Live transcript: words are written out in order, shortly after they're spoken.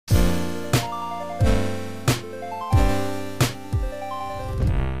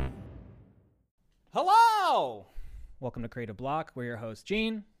Welcome to Creative Block. We're your host,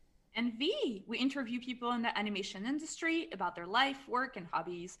 Gene. And V. We interview people in the animation industry about their life, work, and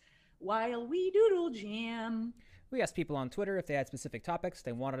hobbies while we doodle jam. We asked people on Twitter if they had specific topics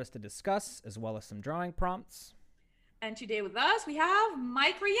they wanted us to discuss, as well as some drawing prompts. And today with us, we have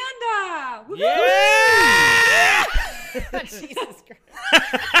Mike Rianda. Woo-hoo! Yeah! Jesus Christ.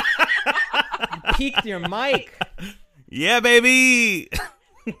 You peaked your mic. Yeah, baby.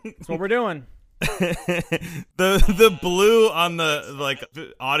 That's what we're doing. the blue on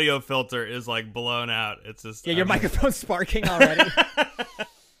the audio filter is like blown out. It's just your microphone's sparking already.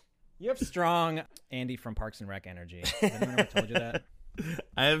 You have strong Andy from Parks and Rec energy. Has anyone ever told you that?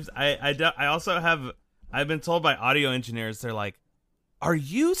 I've been told by audio engineers, they're like, "Are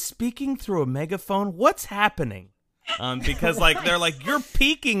you speaking through a megaphone? What's happening?" Because like they're like, "You're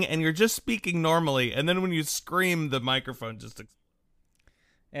peaking and you're just speaking normally, and then when you scream, the microphone just."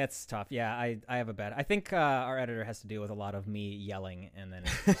 It's tough. Yeah, I have a bad. I think our editor has to deal with a lot of me yelling, and then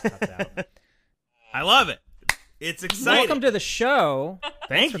it just cuts out. I love it. It's exciting. Welcome to the show.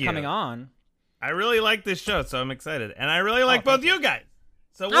 Thanks for you. coming on. I really like this show, so I'm excited, and I really like both you guys.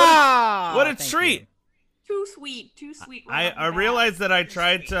 So what a treat. You. Too sweet. I realized that I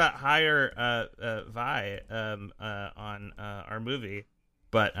tried to hire Vi on our movie,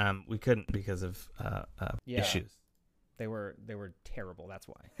 but we couldn't because of issues. They were terrible. That's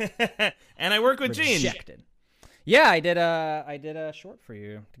why. And I work with Gene. Rejected. Yeah, I did a short for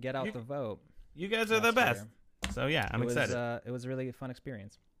you to get out the vote. You guys are the best. Year. So yeah, I'm excited. It was a really fun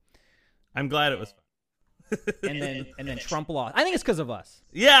experience. I'm glad it was fun. and then Trump lost. I think it's because of us.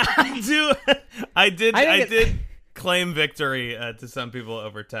 Yeah, I do. I did claim victory to some people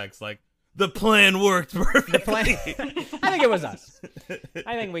over text. Like the plan worked perfectly. I think it was us.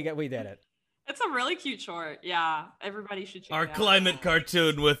 I think we did it. It's a really cute short. Yeah, everybody should check Our it out. climate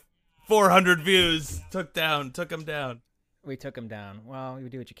cartoon with 400 views took him down. We took him down. Well, you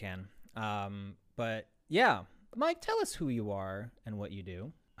do what you can. But yeah, Mike, tell us who you are and what you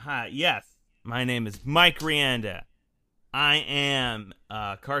do. Hi, yes. My name is Mike Rianda. I am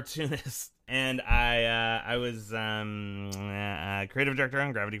a cartoonist, and I was a creative director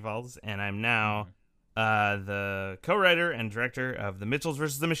on Gravity Falls, and I'm now the co-writer and director of The Mitchells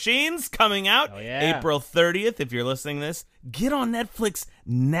vs. the Machines, coming out April 30th. If you're listening to this, get on Netflix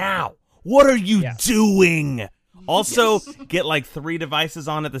now. What are you doing? Also, get like 3 devices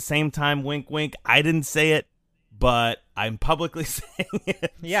on at the same time. Wink, wink. I didn't say it, but I'm publicly saying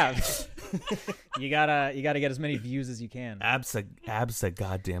it. Yeah. You gotta get as many views as you can. Absa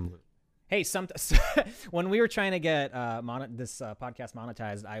goddamn. Hey, when we were trying to get this podcast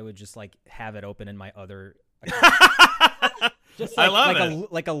monetized, I would just like have it open in my other account. Just like, I love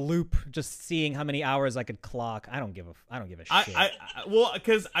it. Like a loop, just seeing how many hours I could clock. I don't give a shit. Well,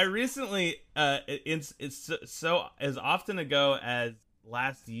 because I recently, it's so as often ago as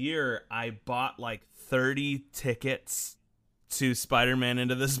last year, I bought like 30 tickets to Spider-Man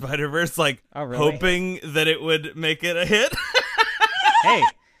Into the Spider-Verse, like hoping that it would make it a hit. Hey.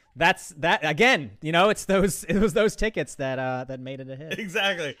 That's that again. You know, it was those tickets that made it a hit.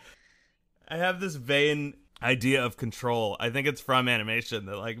 Exactly. I have this vain idea of control. I think it's from animation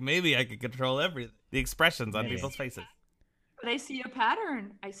that like maybe I could control everything, the expressions on people's faces. But I see a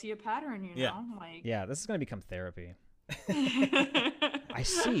pattern. You know, like yeah. This is gonna become therapy. I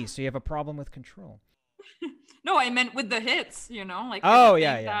see. So you have a problem with control. No, I meant with the hits. You know, like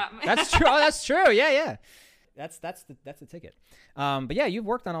yeah. That's true. Oh, that's true. Yeah. That's the ticket. But yeah, you've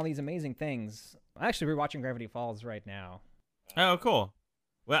worked on all these amazing things. I'm actually rewatching Gravity Falls right now. Oh, cool.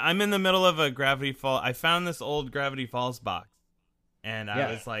 Well, I'm in the middle of a Gravity Fall. I found this old Gravity Falls box, and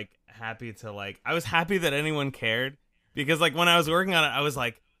I was like happy that anyone cared, because like when I was working on it, I was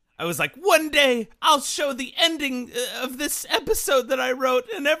like, one day I'll show the ending of this episode that I wrote,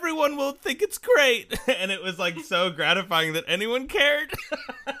 and everyone will think it's great. And it was like so gratifying that anyone cared.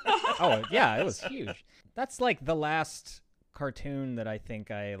 Oh yeah, it was huge. That's like the last cartoon that I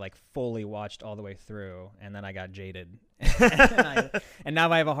think I like fully watched all the way through, and then I got jaded, and now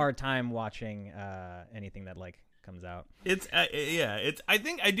I have a hard time watching anything that like comes out. It's I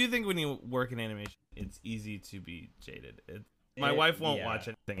do think when you work in animation, it's easy to be jaded. My wife won't watch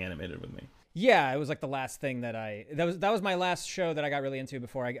anything animated with me. Yeah, it was like the last thing that was my last show that I got really into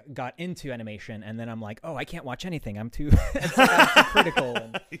before I got into animation, and then I'm like, oh, I can't watch anything. I'm too critical.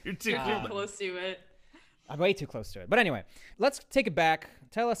 And, You're too close to it. I'm way too close to it. But anyway, let's take it back.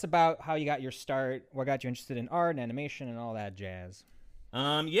 Tell us about how you got your start, what got you interested in art and animation and all that jazz.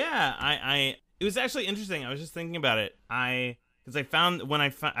 It was actually interesting. I was just thinking about it. Because I found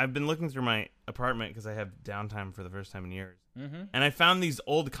I've been looking through my apartment because I have downtime for the first time in years, and I found these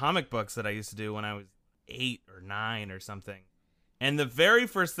old comic books that I used to do when I was 8 or 9 or something. And the very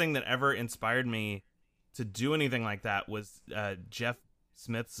first thing that ever inspired me to do anything like that was Jeff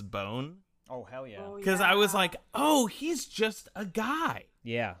Smith's Bone. Oh, hell yeah. Because I was like, oh, he's just a guy.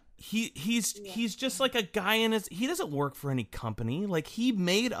 Yeah. He's just like a guy in his. He doesn't work for any company. Like, he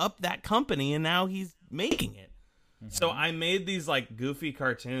made up that company and now he's making it. Mm-hmm. So I made these like goofy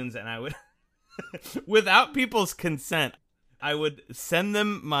cartoons, and I would, without people's consent, I would send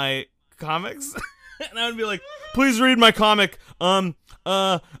them my comics, and I would be like, please read my comic. I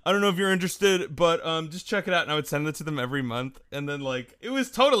don't know if you're interested, but just check it out. And I would send it to them every month, and then like it was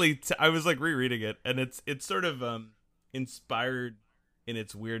totally. I was like rereading it, and it's sort of inspired in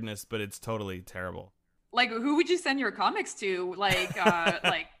its weirdness, but it's totally terrible. Like, who would you send your comics to? Like,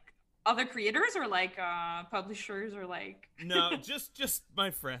 like other creators, or like publishers, or like? No, just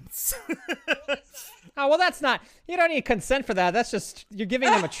my friends. Oh, well, that's not. You don't need consent for that. That's just you're giving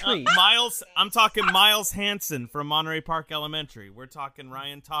them a treat. Miles, I'm talking Miles Hansen from Monterey Park Elementary. We're talking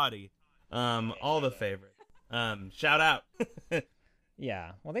Ryan Toddy. All the favorites. Shout out.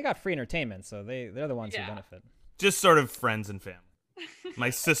 Yeah. Well, they got free entertainment, so they're the ones who benefit. Just sort of friends and family. My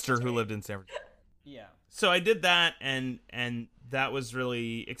sister who lived in San Francisco. Yeah. So I did that, and that was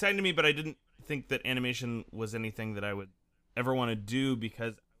really exciting to me, but I didn't think that animation was anything that I would ever want to do,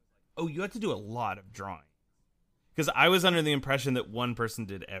 because, oh, you had to do a lot of drawing. Because I was under the impression that one person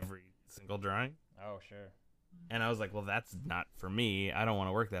did every single drawing. Oh, sure. And I was like, well, that's not for me. I don't want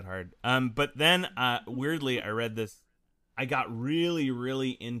to work that hard. But then, weirdly, I read this. I got really,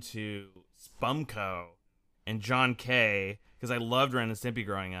 really into Spumco and John Kay, because I loved Ren and Stimpy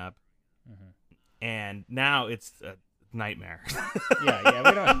growing up. Mm-hmm. And now it's a nightmare. Yeah,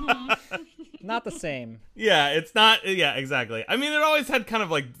 we don't. Not the same. Yeah, it's not. Yeah, exactly. I mean, it always had kind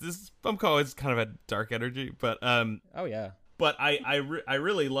of like this. Spumco always kind of had dark energy, but oh yeah. But I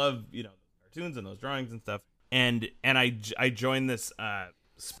really love the cartoons and those drawings and stuff. And I joined this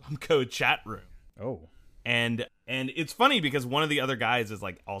Spumco chat room. Oh. And it's funny because one of the other guys is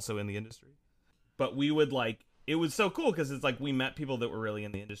like also in the industry, but we would like. It was so cool because it's like we met people that were really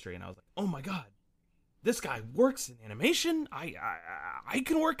in the industry, and I was like, oh my god, this guy works in animation. I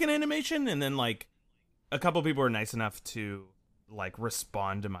can work in animation. And then like a couple people were nice enough to like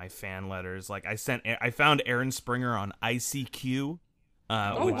respond to my fan letters. Like I found Aaron Springer on ICQ,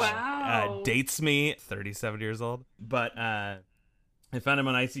 which dates me, 37 years old. But I found him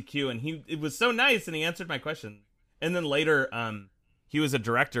on ICQ, and it was so nice, and he answered my question. And then later, he was a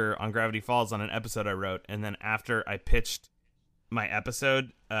director on Gravity Falls on an episode I wrote, and then after I pitched my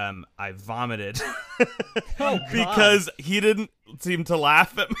episode, I vomited because he didn't seem to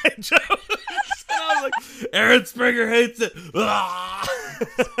laugh at my jokes. And I was like, Aaron Springer hates it.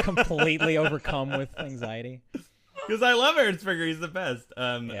 Completely overcome with anxiety. Because I love Aaron Springer, he's the best.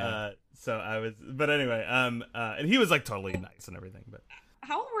 Yeah. But anyway, and he was like totally nice and everything. But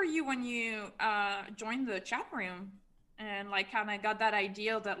how old were you when you joined the chat room? And like kind of got that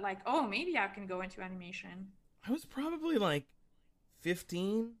idea that like, oh, maybe I can go into animation. I was probably like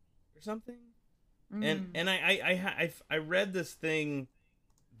 15 or something. And I read this thing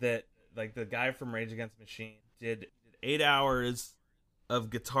that like the guy from Rage Against the Machine did 8 hours of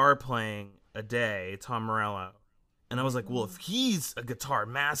guitar playing a day, Tom Morello. And I was like, well, if he's a guitar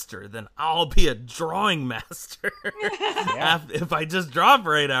master, then I'll be a drawing master. If I just draw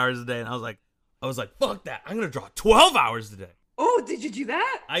for 8 hours a day. And I was like, fuck that. I'm going to draw 12 hours a day. Oh, did you do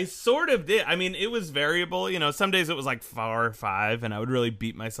that? I sort of did. I mean, it was variable. Some days it was like 4 or 5, and I would really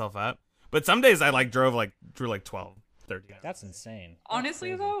beat myself up. But some days I drew 12, 13. That's insane.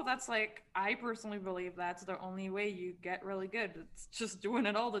 Honestly, though, that's like, I personally believe that's the only way you get really good. It's just doing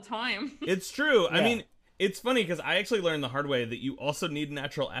it all the time. It's true. Yeah. I mean, it's funny because I actually learned the hard way that you also need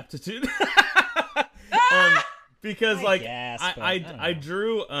natural aptitude. Because I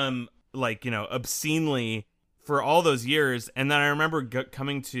drew obscenely for all those years, and then I remember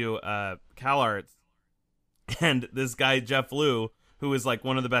coming to CalArts, and this guy Jeff Liu, who was like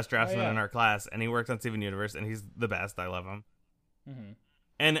one of the best draftsmen in our class, and he worked on Steven Universe, and he's the best. I love him. Mm-hmm.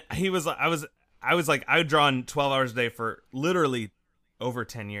 And he was, I was like, I would draw in 12 hours a day for literally over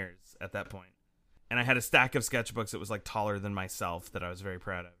 10 years at that point. And I had a stack of sketchbooks that was like taller than myself that I was very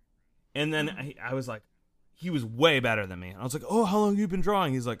proud of. And then I was like, he was way better than me. And I was like, oh, how long have you been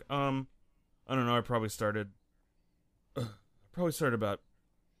drawing? He's like, I don't know. I probably started about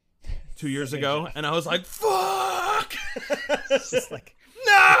 2 years ago. And I was like, fuck. Just like,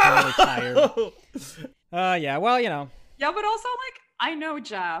 no. Really tired. Yeah. Well, Yeah, but also like, I know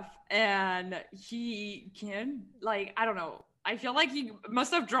Jeff, and he can, like, I don't know, I feel like he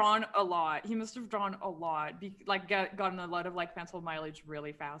must have drawn a lot. Gotten a lot of like pencil mileage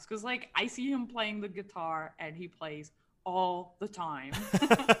really fast. Because like I see him playing the guitar and he plays all the time.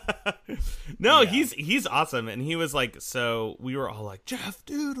 No, he's awesome, and he was like, so we were all like, Jeff,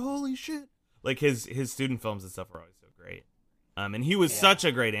 dude, holy shit! Like his student films and stuff were always so great. And he was such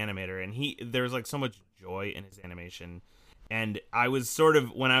a great animator, and there was like so much joy in his animation. And I was sort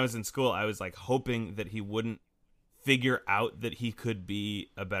of, when I was in school, I was like hoping that he wouldn't figure out that he could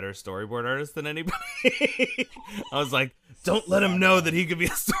be a better storyboard artist than anybody. I was like, don't let him know that he could be a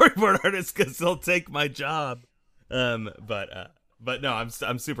storyboard artist because he'll take my job. But no,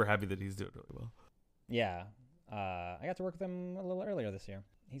 I'm super happy that he's doing really well. Yeah. I got to work with him a little earlier this year.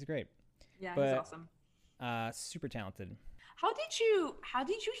 He's great. Yeah, he's awesome. Super talented. How did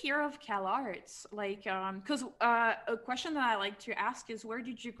you hear of CalArts? Like, because a question that I like to ask is, where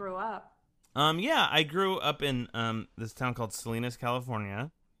did you grow up? Yeah, I grew up in this town called Salinas,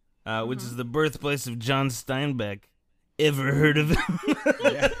 California, which is the birthplace of John Steinbeck. Ever heard of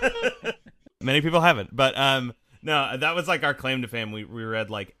him? Many people haven't, but no, that was like our claim to fame. We read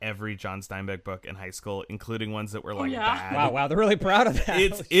like every John Steinbeck book in high school, including ones that were like bad. Wow, they're really proud of that.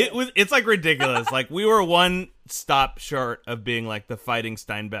 It's like ridiculous. Like we were one stop short of being like the Fighting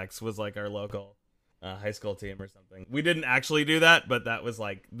Steinbecks was like our local high school team or something. We didn't actually do that, but that was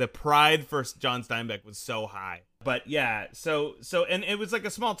like the pride for John Steinbeck was so high. But yeah, so and it was like a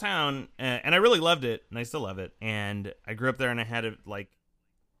small town, and I really loved it, and I still love it. And I grew up there, and I had like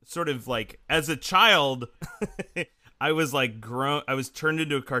sort of like as a child I was turned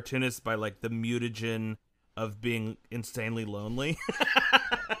into a cartoonist by like the mutagen of being insanely lonely.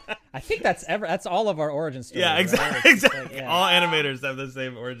 I think that's all of our origin stories. Yeah, exactly. Right? Exactly. Like, all animators have the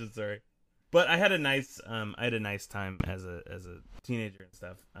same origin story. But I had a nice time as a teenager and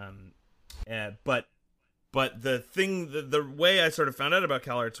stuff. But the way I sort of found out about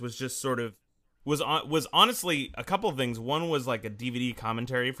CalArts was just sort of was honestly a couple of things. One was like a DVD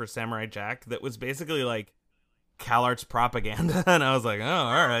commentary for Samurai Jack that was basically like CalArts propaganda, and I was like, oh,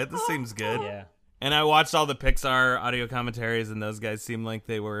 all right, this seems good. Yeah. And I watched all the Pixar audio commentaries, and those guys seemed like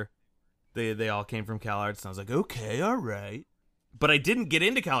they all came from CalArts, and I was like, okay, all right. But I didn't get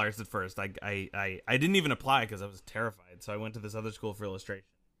into CalArts at first. I didn't even apply because I was terrified. So I went to this other school for illustration,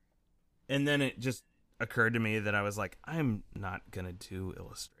 and then it just occurred to me that I was like, I'm not gonna do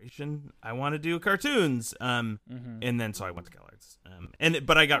illustration. I want to do cartoons. And then so I went to CalArts.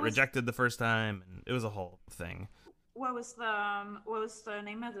 But I got rejected the first time, and it was a whole thing. What was the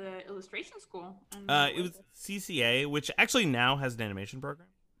name of the illustration school? It was CCA, which actually now has an animation program,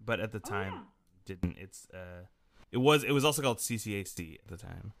 but at the time didn't. It was also called CCAC at the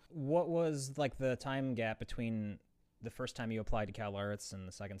time. What was like the time gap between the first time you applied to CalArts and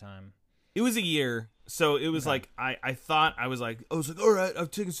the second time? It was a year, so it was like I thought I was like all right,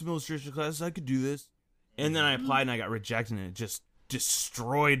 I've taken some illustration classes, I could do this, and then I applied and I got rejected, and it just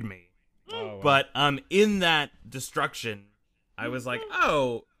destroyed me. Oh, wow. But in that destruction, I was like,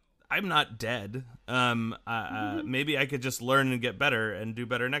 oh, I'm not dead. Maybe I could just learn and get better and do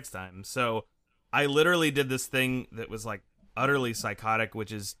better next time. So I literally did this thing that was like utterly psychotic,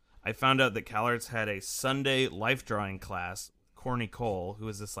 which is I found out that CalArts had a Sunday life drawing class. Corny Cole, who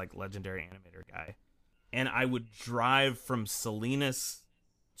is this like legendary animator guy, and I would drive from Salinas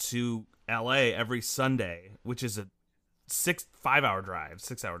to LA every Sunday, which is a 6-hour drive,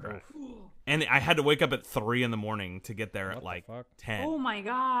 and I had to wake up at 3 a.m. to get there at like 10. Oh my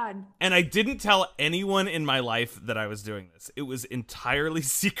god! And I didn't tell anyone in my life that I was doing this. It was entirely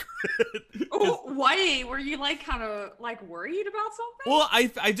secret. Oh, why were you like kind of like worried about something? Well,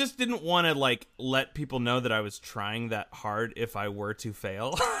 I just didn't want to like let people know that I was trying that hard if I were to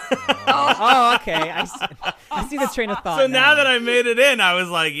fail. Oh, okay. I see the train of thought. So now that I made it in, I was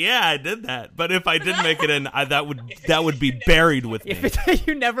like, yeah, I did that. But if I did make it in, that would be buried with me.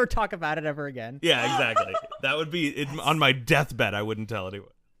 You never talk about it ever again. Yeah, exactly. That would be on my deathbed. I wouldn't tell anyone.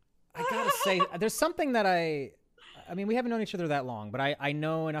 I gotta say, there's something that I mean, we haven't known each other that long, but I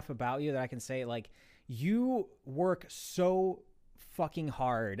know enough about you that I can say, like, you work so fucking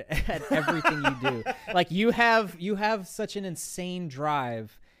hard at everything you do. Like, you have such an insane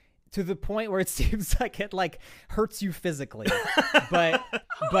drive to the point where it seems like it like hurts you physically. but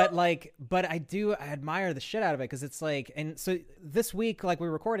I admire the shit out of it, because it's like, and so this week, like we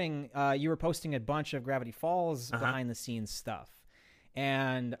were recording, you were posting a bunch of Gravity Falls behind the scenes stuff,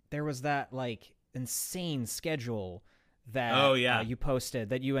 and there was that like insane schedule that you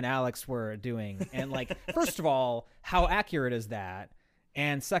posted that you and Alex were doing, and like, first of all, how accurate is that?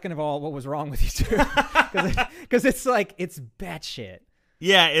 And second of all, what was wrong with you two? Because it's like, it's batshit.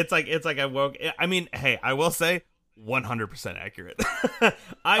 Yeah, it's like I woke. I mean, hey, I will say, 100% accurate.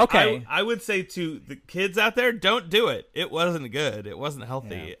 Okay. I would say to the kids out there, don't do it. It wasn't good. It wasn't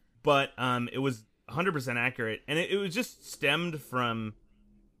healthy. Yeah. But it was 100% accurate, and it was just stemmed from,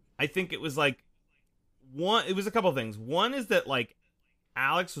 I think it was like it was a couple things. One is that like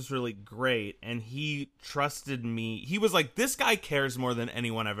Alex was really great, and he trusted me. He was like, this guy cares more than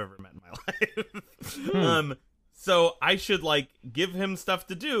anyone I've ever met in my life. So I should like give him stuff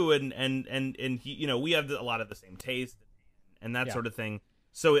to do, and he, you know, we have a lot of the same taste and that sort of thing.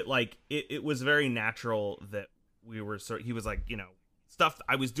 So it was very natural that we were he was like, you know, stuff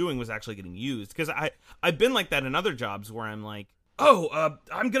I was doing was actually getting used, because I've been like that in other jobs where I'm like,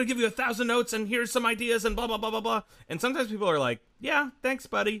 I'm gonna give you 1,000 notes and here's some ideas and blah blah blah blah blah, and sometimes people are like, yeah, thanks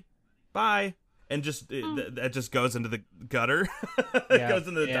buddy, bye, and just that just goes into the gutter. It goes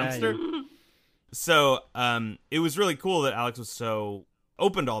into the dumpster. Yeah. So it was really cool that Alex was so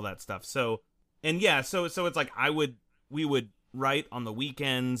open to all that stuff. So it's like we would write on the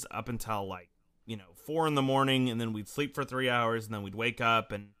weekends up until like, you know, 4 a.m, and then we'd sleep for 3 hours, and then we'd wake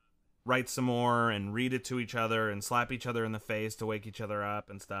up and write some more and read it to each other and slap each other in the face to wake each other up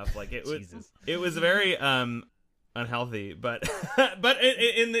and stuff. Like it was very unhealthy, but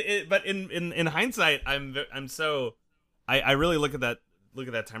in hindsight, I really look at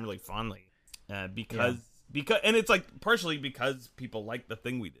that time really fondly, because and it's like partially because people like the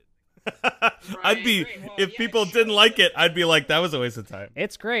thing we did. If people didn't like it, I'd be like, that was a waste of time.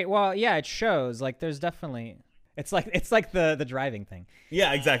 It's great. Well, yeah, it shows. Like, there's definitely. It's like the driving thing.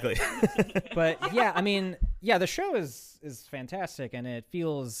 Yeah, exactly. But yeah, I mean, yeah, the show is fantastic, and it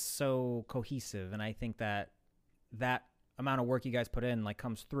feels so cohesive, and I think that amount of work you guys put in like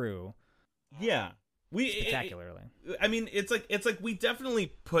comes through. Yeah. Spectacularly. I mean, it's like we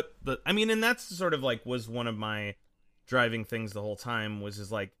definitely put and that's sort of like was one of my driving things the whole time, was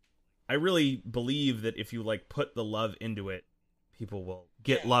just like, I really believe that if you like put the love into it, people will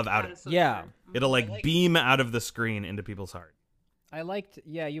get love out of it. Yeah. It'll like beam out of the screen into people's heart. I liked,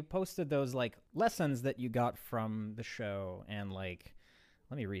 you posted those like lessons that you got from the show, and like,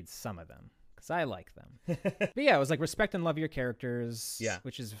 let me read some of them, because I like them. But yeah, it was like, respect and love your characters,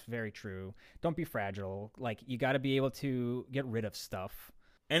 which is very true. Don't be fragile. Like, you got to be able to get rid of stuff.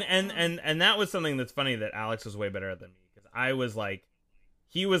 And that was something that's funny, that Alex was way better than me, because I was like,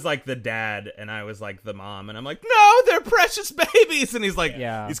 he was like the dad, and I was like the mom, and I'm like, no, they're precious babies, and he's like,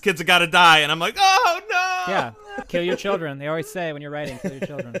 these kids have got to die, and I'm like, oh no. Yeah, kill your children. They always say when you're writing, kill your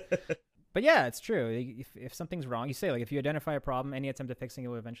children. But yeah, it's true. If something's wrong, you say, like, if you identify a problem, any attempt at fixing it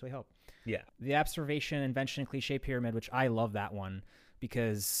will eventually help. Yeah. The observation, invention, cliche pyramid, which I love that one,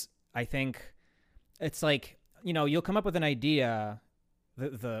 because I think it's like, you know, you'll come up with an idea,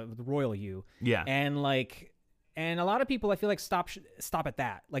 the royal you, and a lot of people, I feel like, stop at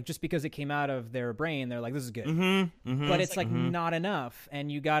that. Like, just because it came out of their brain, they're like, this is good. But it's like not enough,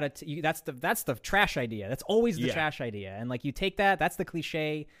 and you gotta. That's the trash idea. That's always the trash idea. And like, you take that's the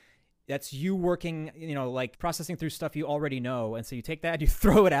cliche. That's you working, you know, like processing through stuff you already know, and so you take that, you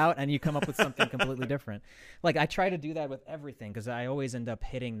throw it out, and you come up with something completely different. Like, I try to do that with everything, because I always end up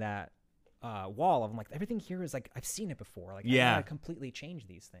hitting that wall of, I'm like, everything here is like, I've seen it before. Like, I gotta completely change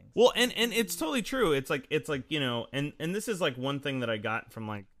these things. Well, and it's totally true. It's like, you know, and this is like one thing that I got from,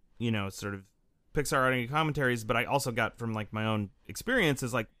 like, you know, sort of Pixar writing commentaries, but I also got from like my own experience,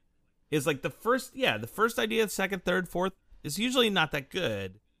 is like the first idea, second, third, fourth is usually not that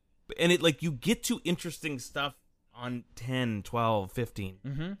good. And it, like, you get to interesting stuff on 10, 12,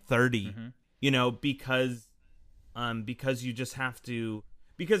 15, 30, you know, because you just have to,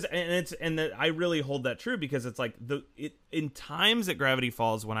 I really hold that true, because it's like in times at Gravity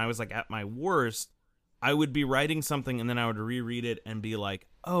Falls, when I was like at my worst, I would be writing something and then I would reread it and be like,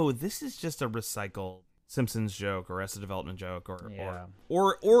 oh, this is just a recycled Simpsons joke or Arrested Development joke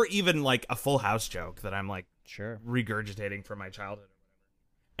or even like a Full House joke that I'm like regurgitating from my childhood.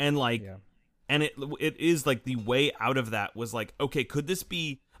 And like, and it is like, the way out of that was like, okay, could this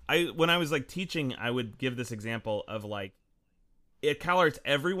be, when I was like teaching, I would give this example of like, at CalArts,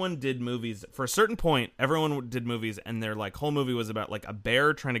 everyone did movies for a certain point. Everyone did movies, and their like whole movie was about like a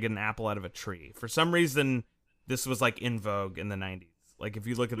bear trying to get an apple out of a tree. For some reason, this was like in vogue in the 90s. Like, if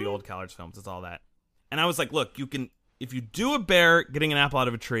you look at the old CalArts films, it's all that. And I was like, look, you can, if you do a bear getting an apple out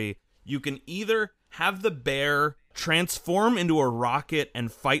of a tree, you can either have the bear transform into a rocket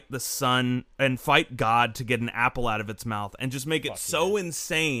and fight the sun and fight God to get an apple out of its mouth and just make it so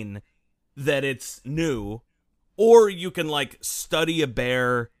insane that it's new, or you can like study a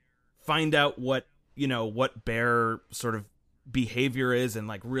bear, find out what bear sort of behavior is, and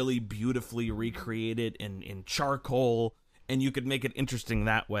like really beautifully recreate it in charcoal, and you could make it interesting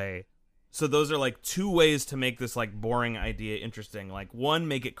that way. So those are like two ways to make this like boring idea interesting. Like one,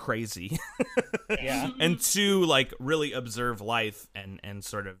 make it crazy. Yeah. And two, like really observe life and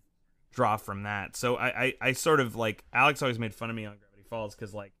sort of draw from that. So I sort of like, Alex always made fun of me on Gravity Falls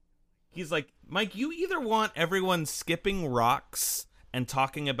because like, he's like, Mike, you either want everyone skipping rocks and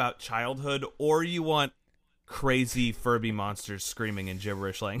talking about childhood, or you want crazy Furby monsters screaming in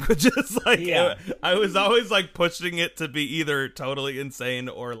gibberish languages. Like, Yeah. I was always like pushing it to be either totally insane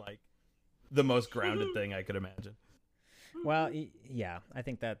or like the most grounded thing I could imagine. Well, yeah, I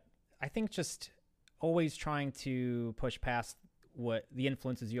think just always trying to push past what the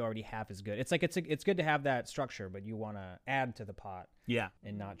influences you already have is good. It's like it's good to have that structure, but you want to add to the pot. Yeah.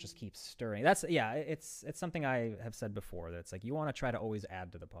 And not just keep stirring. It's something I have said before, that it's like you want to try to always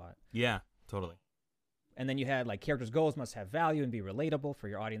add to the pot. Yeah, totally. And then you had like characters' goals must have value and be relatable for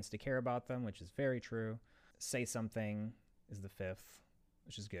your audience to care about them, which is very true. Say something is the fifth,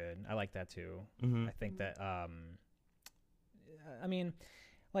 which is good. I like that too. Mm-hmm. I think that I mean,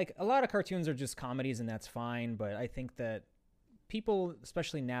 like a lot of cartoons are just comedies and that's fine, but I think that people,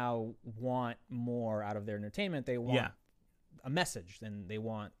 especially now, want more out of their entertainment. They want a message, and they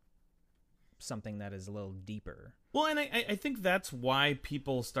want something that is a little deeper. Well, and I think that's why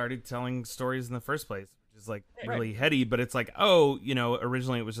people started telling stories in the first place, which is like really heady, but it's like, oh, you know,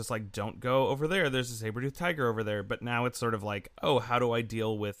 originally it was just like, don't go over there, there's a saber-toothed tiger over there, but now it's sort of like, oh, how do I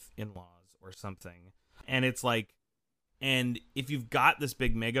deal with in-laws or something? And it's like, and if you've got this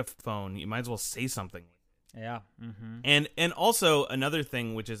big megaphone, you might as well say something. Yeah. Mm-hmm. And also another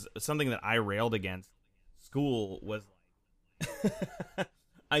thing, which is something that I railed against in school, was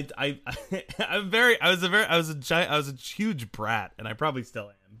like I was a huge brat, and I probably still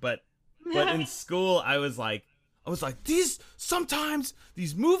am, but in school I was like sometimes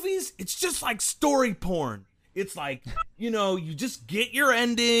these movies, it's just like story porn. It's like, you know, you just get your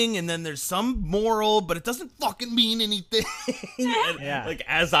ending and then there's some moral, but it doesn't fucking mean anything. And, like,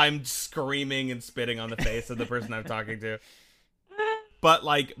 as I'm screaming and spitting on the face of the person I'm talking to. But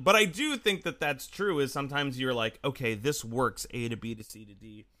I do think that that's true, is sometimes you're like, okay, this works A to B to C to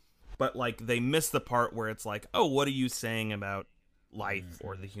D. But like they miss the part where it's like, oh, what are you saying about life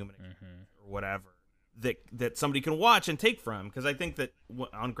or the human experience or whatever that somebody can watch and take from? Because I think that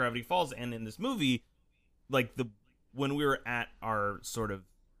on Gravity Falls and in this movie, like when we were at our sort of,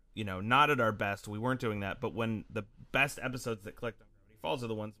 you know, not at our best, we weren't doing that, but when the best episodes that clicked on Gravity Falls are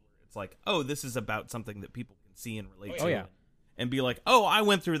the ones where it's like, oh, this is about something that people can see and relate to. And be like, oh, I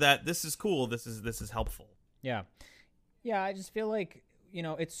went through that, this is cool, this is helpful. Yeah, I just feel like, you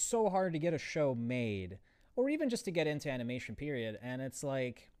know, it's so hard to get a show made, or even just to get into animation, period. And it's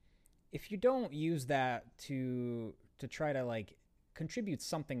like, if you don't use that to try to like contribute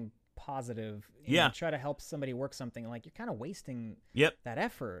something positive, try to help somebody work something, like you're kind of wasting that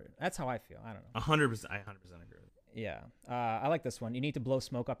effort. That's how I feel. I don't know. 100%. I 100% agree with you. Yeah. I like this one. You need to blow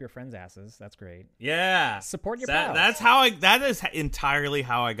smoke up your friends' asses. That's great. Yeah. Support your pals. That is entirely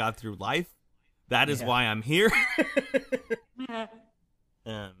how I got through life. That is why I'm here.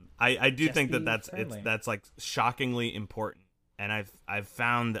 I do Just think be that's like shockingly important. And I've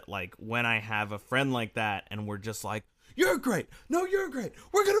found that like when I have a friend like that and we're just like, you're great. No, you're great.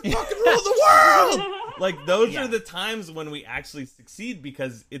 We're going to fucking rule the world. Like those are the times when we actually succeed,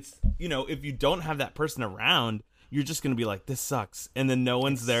 because it's, you know, if you don't have that person around, you're just going to be like, this sucks. And then no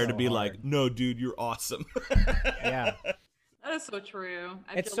one's there to be like, no, dude, you're awesome. Yeah. That is so true.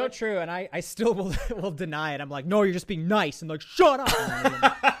 It's so true, and I still will deny it. I'm like, no, you're just being nice. And like, shut up. And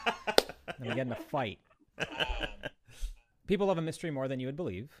we get in a fight. People love a mystery more than you would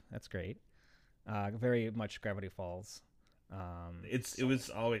believe. That's great. Very much Gravity Falls. It was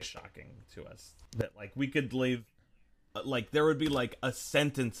always shocking to us that like we could leave, like there would be like a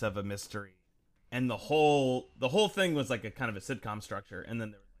sentence of a mystery, and the whole thing was like a kind of a sitcom structure, and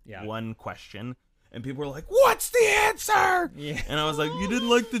then there was one question. And people were like, what's the answer? Yeah. And I was like, you didn't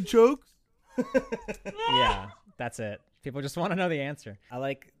like the jokes? Yeah, that's it. People just want to know the answer. I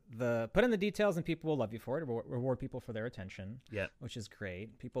like put in the details and people will love you for it. Reward people for their attention. Yeah. Which is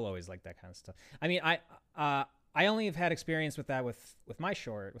great. People always like that kind of stuff. I mean, I only have had experience with that with my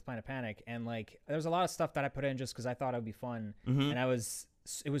short, with Planet Panic. And like, there's a lot of stuff that I put in just because I thought it would be fun. Mm-hmm. And it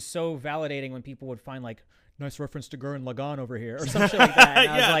was so validating when people would find like, nice reference to Gurren Lagann over here, or something like that. And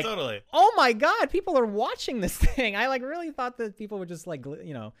I was like, totally. Oh my God, people are watching this thing. I like really thought that people would just like,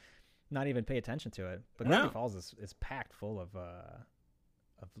 you know, not even pay attention to it. But Gravity Falls is packed full of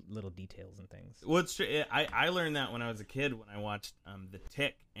little details and things. Well, it's true. I learned that when I was a kid, when I watched The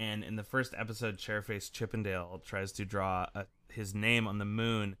Tick, and in the first episode, Chairface Chippendale tries to draw his name on the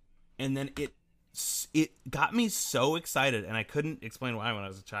moon, and then it got me so excited, and I couldn't explain why when I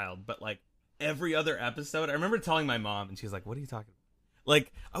was a child, but like every other episode, I remember telling my mom, and she's like, what are you talking about?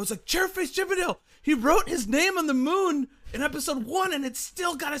 Like, I was like, Chairface Chippendale, he wrote his name on the moon in episode 1, and it's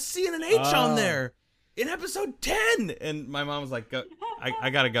still got a C and an H on there in episode 10. And my mom was like, go, I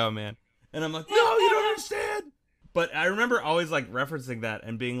gotta go, man. And I'm like, no, you don't understand. But I remember always like referencing that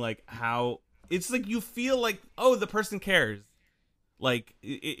and being like, how it's like you feel like, oh, the person cares. Like,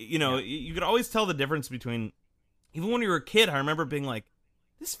 you know, you could always tell the difference between, even when you were a kid, I remember being like,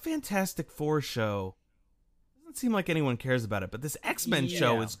 this Fantastic Four show doesn't seem like anyone cares about it, but this X-Men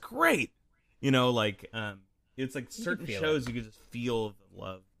show is great. You know, like, it's like certain shows you can just feel the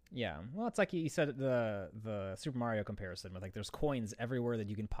love. Yeah, well, it's like you said, the Super Mario comparison, with like there's coins everywhere that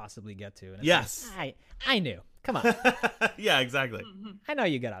you can possibly get to. And it's yes, like, I knew. Come on. Yeah, exactly. I know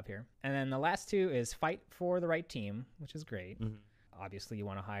you got up here. And then the last two is fight for the right team, which is great. Obviously, you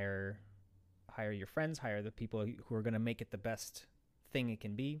want to hire your friends, hire the people who are going to make it the best thing it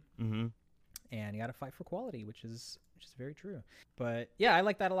can be. And you got to fight for quality, which is very true. But yeah, I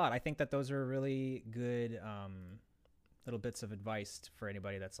like that a lot. I think that those are really good little bits of advice for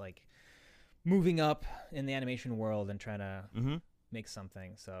anybody that's like moving up in the animation world and trying to make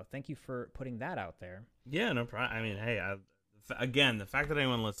something. So thank you for putting that out there. Yeah, no problem. I mean, hey, again, the fact that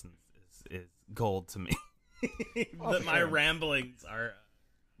anyone listens is gold to me. That my ramblings are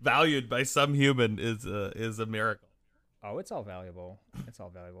valued by some human is a miracle. Oh, it's all valuable. It's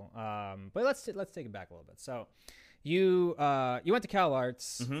all valuable. But let's take it back a little bit. So you went to Cal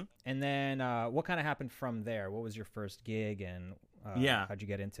Arts, and then what kind of happened from there? What was your first gig, and how'd you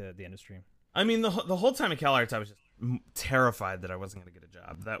get into the industry? I mean, the whole time at Cal Arts, I was just terrified that I wasn't going to get a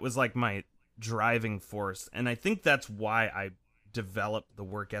job. That was like my driving force, and I think that's why I developed the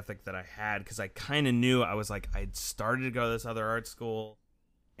work ethic that I had, because I kind of knew, I was like, I'd started to go to this other art school,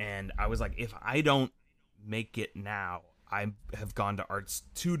 and I was like, if I don't make it now, I have gone to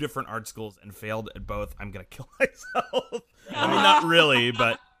two different art schools and failed at both. I'm gonna kill myself. I mean, not really,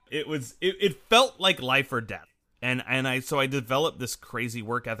 but it felt like life or death. And so I developed this crazy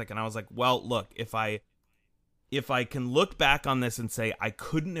work ethic, and I was like, well, look, if I can look back on this and say I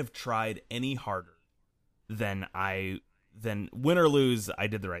couldn't have tried any harder, then win or lose, I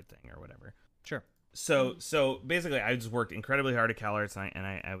did the right thing or whatever. Sure. So basically, I just worked incredibly hard at Cal Arts, and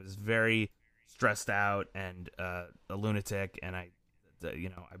I was very stressed out and a lunatic, and I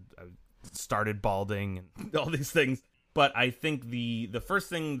started balding and all these things. But I think the first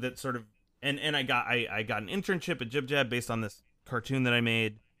thing that sort of and I got an internship at Jib Jab based on this cartoon that I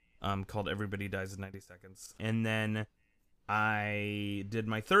made called Everybody Dies in 90 Seconds, and then I did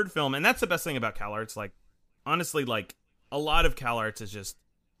my third film, and that's the best thing about Cal Arts. Like, honestly, like, a lot of Cal Arts is just,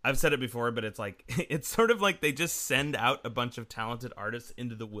 I've said it before, but it's like, it's sort of like they just send out a bunch of talented artists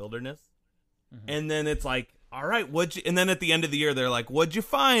into the wilderness. And then it's like, all right, and then at the end of the year, they're like, what'd you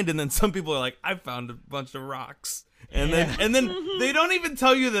find? And then some people are like, I found a bunch of rocks. And then they don't even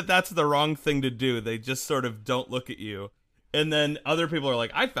tell you that that's the wrong thing to do. They just sort of don't look at you. And then other people are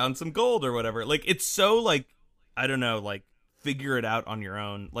like, I found some gold or whatever. Like, it's so like, I don't know, like, figure it out on your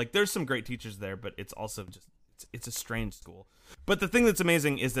own. Like, there's some great teachers there, but it's also just, it's a strange school. But the thing that's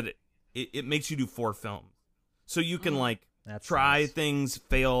amazing is that it makes you do 4 films. So you can like try things,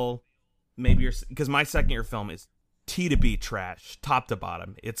 fail. Maybe because my second year film is T to B trash, top to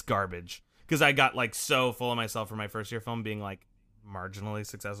bottom. It's garbage. Because I got like so full of myself for my first year film being like marginally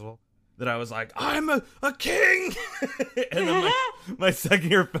successful that I was like, I'm a king. And then my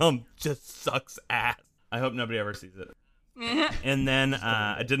second year film just sucks ass. I hope nobody ever sees it. And then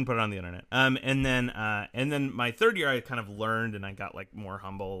I didn't put it on the internet. And then my third year I kind of learned, and I got like more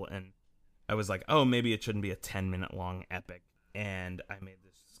humble, and I was like, oh, maybe it shouldn't be a 10-minute long epic. And I made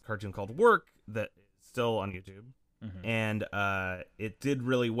this cartoon called Work that is still on YouTube. And it did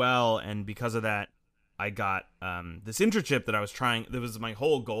really well, and because of that I got this internship that I was trying. That was my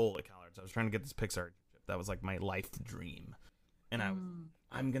whole goal at Cal Arts. I was trying to get this Pixar internship. That was like my life dream. And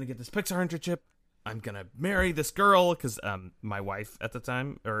I'm gonna get this Pixar internship. I'm gonna marry this girl, because my wife at the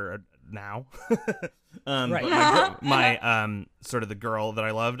time, or now, right. my sort of the girl that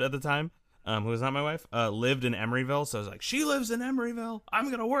I loved at the time, who was not my wife, lived in Emeryville. So I was like, she lives in Emeryville, I'm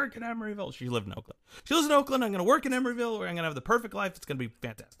gonna work in Emeryville. She lived in Oakland. She lives in Oakland. I'm gonna work in Emeryville, where I'm gonna have the perfect life. It's gonna be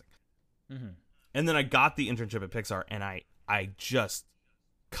fantastic. And then I got the internship at Pixar, and I just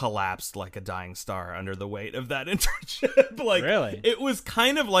collapsed like a dying star under the weight of that internship. Like, really? It was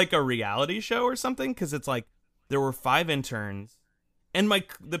kind of like a reality show or something, because it's like there were 5 interns, and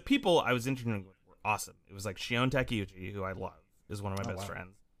the people I was interning with were awesome. It was like Shion Takeuchi, who I love, is one of my best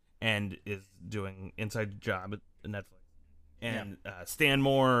friends, and is doing Inside Job at Netflix. and Stan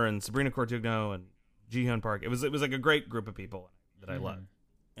Moore and Sabrina Cortugno and Ji-Hyun Park. It was like a great group of people that I loved.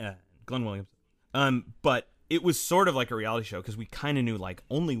 Glenn Williams. But it was sort of like a reality show because we kind of knew like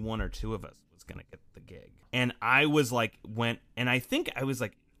only one or two of us was gonna get the gig, and I was like I think I was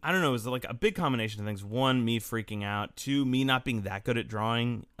like, I don't know, it was like a big combination of things. One, me freaking out. Two, me not being that good at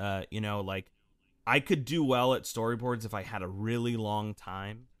drawing. Like I could do well at storyboards if I had a really long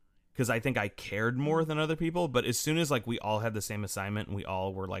time, because I think I cared more than other people. But as soon as like we all had the same assignment and we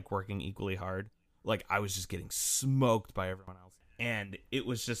all were like working equally hard, like I was just getting smoked by everyone else. And it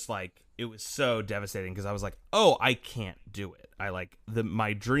was just like, it was so devastating because I was like, oh, I can't do it.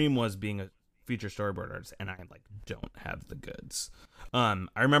 My dream was being a feature storyboard artist, and I like don't have the goods. I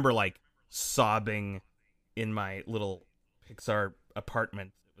remember like sobbing in my little Pixar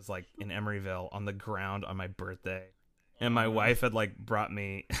apartment. It was like in Emeryville on the ground on my birthday, and my wife had like brought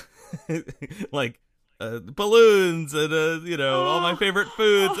me like balloons and all my favorite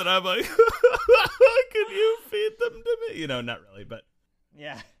foods, and I'm like, can you feed them to me? Not really, but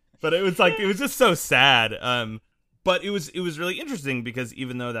yeah. But it was like, it was just so sad. But it was really interesting because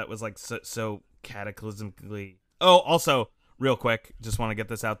even though that was like so cataclysmically. Oh, also, real quick, just want to get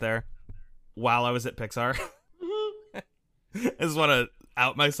this out there. While I was at Pixar, I just want to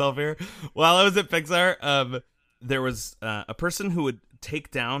out myself here. While I was at Pixar, there was a person who would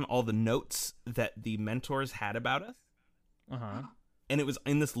take down all the notes that the mentors had about us. And it was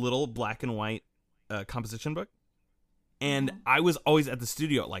in this little black and white composition book. And I was always at the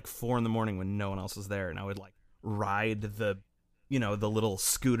studio at like 4 a.m. when no one else was there, and I would like ride the little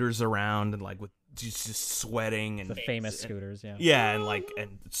scooters around and like with just sweating and the famous scooters, and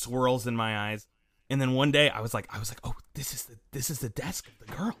swirls in my eyes. And then one day I was like, oh, this is the desk of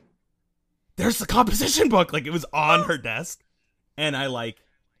the girl. There's the composition book. Like, it was on her desk, and I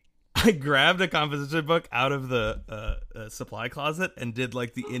grabbed a composition book out of the supply closet and did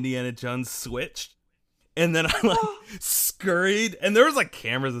like the Indiana Jones switch. And then I like scurried, and there was like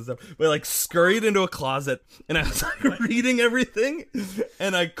cameras and stuff, but I like scurried into a closet, and I was like reading everything,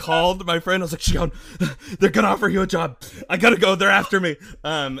 and I called my friend. I was like, Shion, they're gonna offer you a job. I gotta go. They're after me.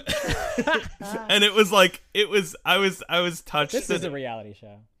 And it was like, I was touched. This is a reality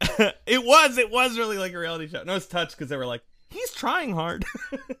show. It was really like a reality show. And I was touched because they were like, he's trying hard.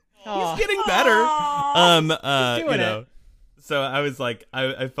 He's getting better. He's doing it. So I was like,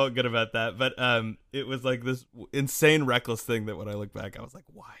 I felt good about that, but it was like this insane reckless thing that when I look back, I was like,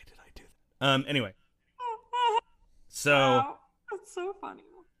 why did I do that? Anyway, so wow, that's so funny.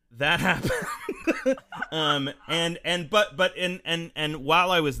 That happened. And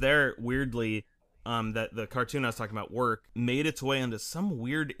while I was there, weirdly, that the cartoon I was talking about, Work, made its way onto some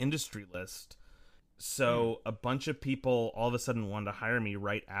weird industry list. So a bunch of people all of a sudden wanted to hire me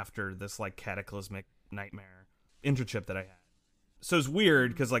right after this like cataclysmic nightmare internship that I had. So it's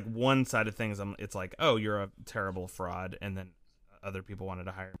weird because like one side of things, it's like, oh, you're a terrible fraud, and then other people wanted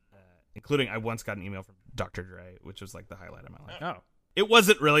to hire, including I once got an email from Dr. Dre, which was like the highlight of my life. Oh, it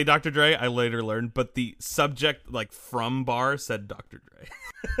wasn't really Dr. Dre. I later learned, but the subject like from bar said Dr. Dre.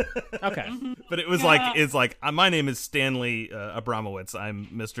 Okay, but it was like, it's like, my name is Stanley Abramowitz. I'm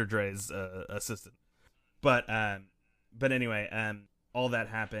Mr. Dre's assistant. But anyway, all that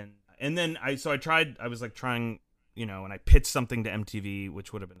happened, and then I was trying. And I pitched something to MTV,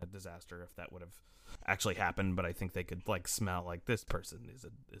 which would have been a disaster if that would have actually happened. But I think they could like smell like this person is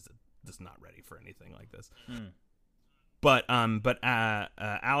just not ready for anything like this. But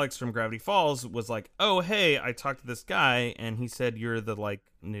Alex from Gravity Falls was like, oh, hey, I talked to this guy, and he said you're the like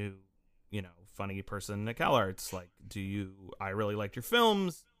new, funny person at CalArts. Like, I really liked your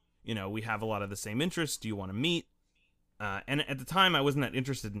films. We have a lot of the same interests. Do you want to meet? And at the time, I wasn't that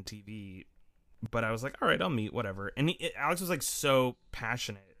interested in TV. But I was like, all right, I'll meet, whatever. And Alex was like so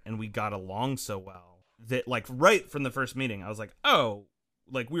passionate, and we got along so well that like right from the first meeting, I was like, oh,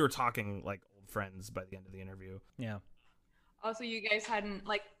 like we were talking like old friends by the end of the interview. Yeah. Also, you guys hadn't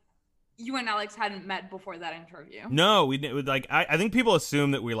you and Alex hadn't met before that interview. No, we didn't. Like I think people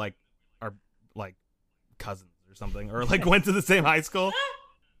assume that we like are like cousins or something, or like went to the same high school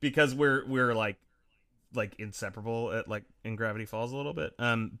because we're like inseparable at like in Gravity Falls a little bit.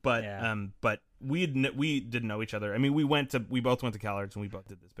 But we didn't know each other. I mean, we both went to CalArts and we both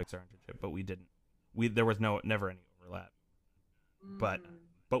did this Pixar internship, but there was never any overlap.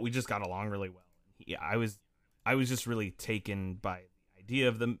 But we just got along really well. I was just really taken by the idea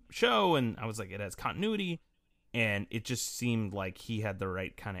of the show, and I was like, it has continuity, and it just seemed like he had the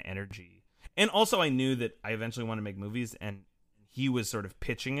right kind of energy. And also I knew that I eventually wanted to make movies, and he was sort of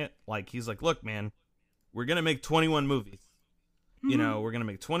pitching it like, he's like, look, man, we're going to make 21 movies. We're going to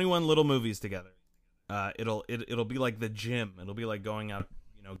make 21 little movies together. It'll be like the gym. It'll be like going out,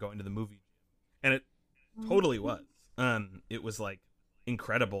 going to the movie, and it totally was. It was like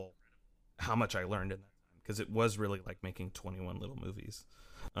incredible how much I learned in that time, because it was really like making 21 little movies,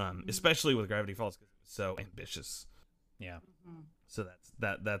 especially with Gravity Falls, because it was so ambitious. Yeah. So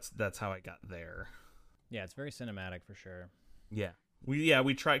that's how I got there. Yeah, it's very cinematic for sure. Yeah,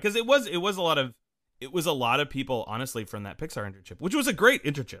 we tried, because it was a lot of people, honestly, from that Pixar internship, which was a great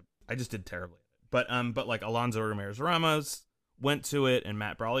internship. I just did terribly at it. But like Alonso Ramirez Ramos went to it, and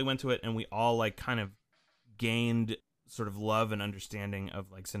Matt Brawley went to it, and we all like kind of gained sort of love and understanding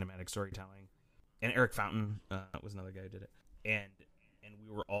of like cinematic storytelling. And Eric Fountain was another guy who did it, and we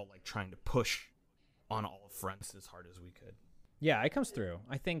were all like trying to push on all fronts as hard as we could. Yeah, it comes through.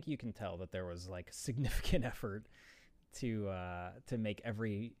 I think you can tell that there was like significant effort to make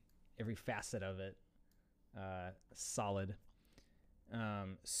every facet of it solid.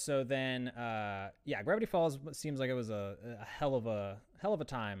 So then, Gravity Falls seems like it was a hell of a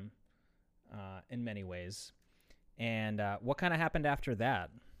time in many ways. And what kind of happened after that?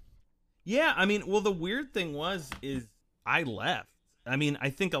 Yeah, I mean, well, the weird thing is I left. I mean, I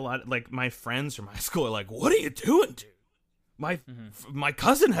think a lot, like, my friends from high school are like, "What are you doing, dude? My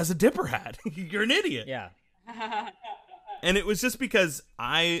cousin has a dipper hat. You're an idiot." Yeah. And it was just because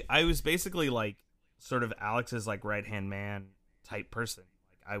I was basically like sort of Alex's like right-hand man type person.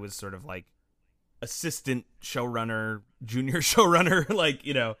 Like, I was sort of like assistant showrunner, junior showrunner, like,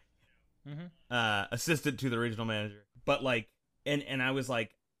 assistant to the original manager. But like, and I was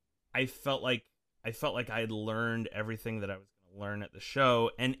like, I felt like I had learned everything that I was going to learn at the show.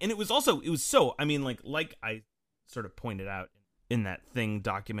 And it was so, I mean, like I sort of pointed out in that thing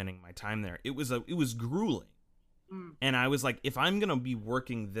documenting my time there, it was grueling. And I was like, if I'm going to be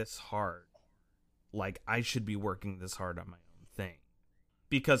working this hard, like, I should be working this hard on my own thing.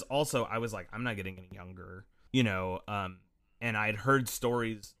 Because also I was like, I'm not getting any younger, and I'd heard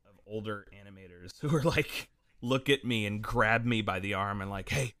stories of older animators who were like, look at me and grab me by the arm and like,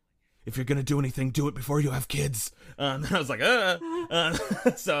 hey, if you're going to do anything, do it before you have kids. And I was like,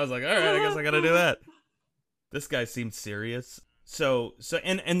 so I was like, all right, I guess I got to do that. This guy seemed serious. So,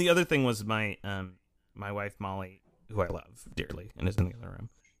 and the other thing was my wife, Molly, who I love dearly and is in the other room.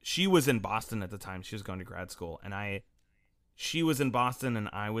 She was in Boston at the time. She was going to grad school, and she was in Boston and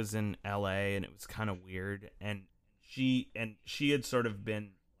I was in LA, and it was kind of weird. And she had sort of been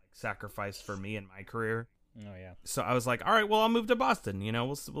like sacrificed for me in my career. Oh yeah. So I was like, all right, well, I'll move to Boston.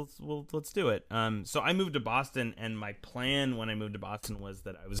 Let's do it. So I moved to Boston, and my plan when I moved to Boston was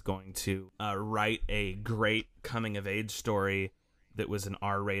that I was going to write a great coming of age story that was an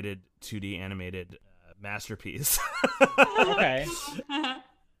R-rated 2D animated masterpiece. Okay.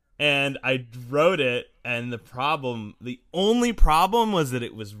 And I wrote it, and the only problem was that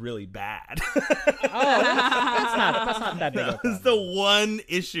it was really bad. That's not that big. That was the one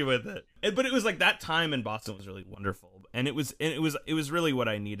issue with it. But it was like that time in Boston was really wonderful, and it was really what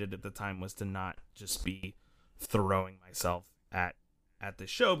I needed at the time, was to not just be throwing myself at the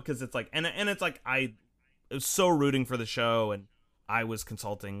show, because it's like, and it's like I was so rooting for the show, and I was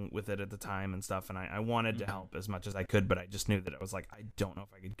consulting with it at the time and stuff, and I wanted to help as much as I could, but I just knew that I was like, I don't know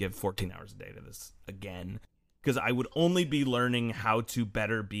if I could give 14 hours a day to this again, because I would only be learning how to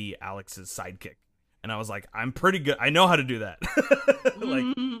better be Alex's sidekick. And I was like, I'm pretty good. I know how to do that.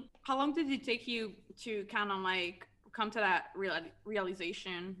 Like, how long did it take you to kind of like come to that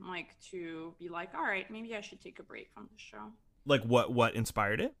realization, like to be like, all right, maybe I should take a break from the show? Like what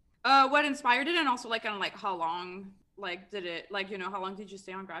inspired it? What inspired it, and also like kind of like how long did it, how long did you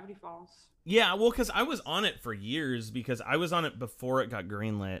stay on Gravity Falls? Yeah, well, because I was on it for years, because I was on it before it got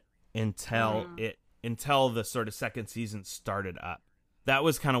greenlit until the sort of second season started up. That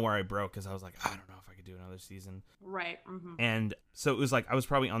was kind of where I broke, because I was like, I don't know if I could do another season. Right. Mm-hmm. And so it was like I was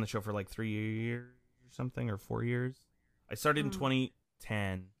probably on the show for like 3 years or something, or 4 years. I started in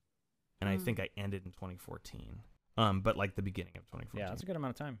 2010, and I think I ended in 2014. But like the beginning of 2014. Yeah, that's a good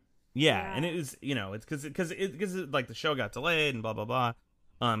amount of time. Yeah, and it was, it's because like the show got delayed and blah blah blah,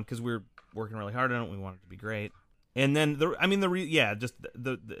 because we were working really hard on it. We wanted it to be great, and then and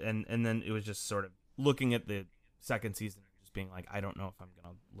then it was just sort of looking at the second season, and just being like, I don't know if I'm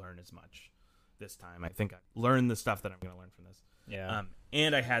gonna learn as much this time. I think I learned the stuff that I'm gonna learn from this. Yeah.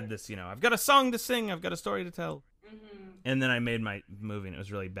 And I had this, I've got a song to sing, I've got a story to tell. And then I made my movie, and it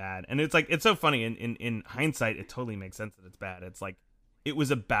was really bad. And it's like, it's so funny in hindsight, it totally makes sense that it's bad. It's like, it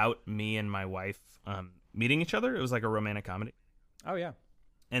was about me and my wife meeting each other. It was like a romantic comedy. Oh yeah.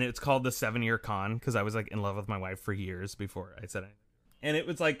 And it's called The 7-Year Con, because I was like in love with my wife for years before I said anything. And it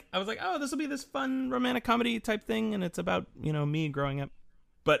was like, I was like, oh, this will be this fun romantic comedy type thing, and it's about, me growing up.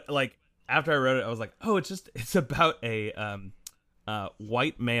 But like, after I wrote it, I was like, oh, it's about a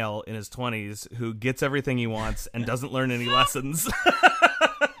white male in his 20s who gets everything he wants and doesn't learn any lessons.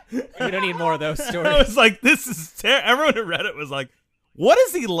 We don't need more of those stories. I was like, this is everyone who read it was like, what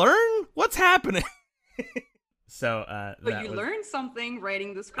does he learn? What's happening? So, but you learned something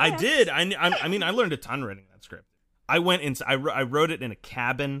writing the script. I did. I mean, I learned a ton writing that script. I went in. I wrote it in a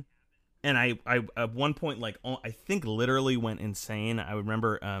cabin, and I at one point, like, I think literally went insane. I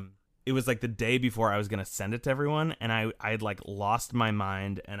remember it was like the day before I was gonna send it to everyone, and I'd like lost my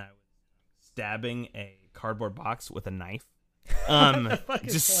mind, and I was stabbing a cardboard box with a knife,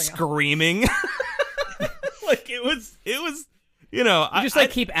 just screaming. Like it was. You know, you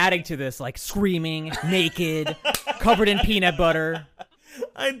just keep adding to this, like screaming, naked, covered in peanut butter.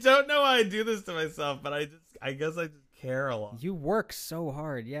 I don't know why I do this to myself, but I guess I just care a lot. You work so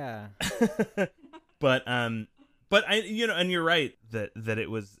hard, yeah. But I, you know, and you're right that it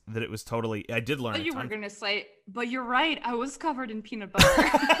was totally. I did learn. But you were gonna say, but you're right. I was covered in peanut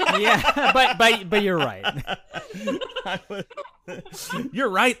butter. Yeah, but you're right. You're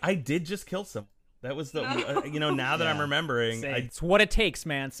right. I did just kill someone. That was the, you know, now that I'm remembering. It's what it takes,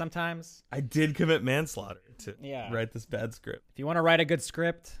 man. Sometimes. I did commit manslaughter to write this bad script. If you want to write a good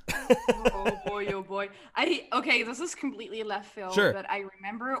script. Oh boy. Okay, this is completely left field, but I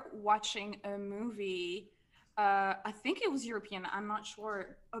remember watching a movie, I think it was European, I'm not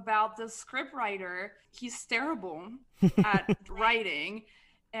sure, about the script writer. He's terrible at writing,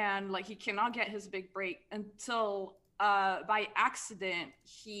 and like he cannot get his big break until by accident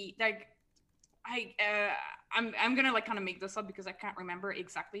he I'm gonna like kind of make this up because I can't remember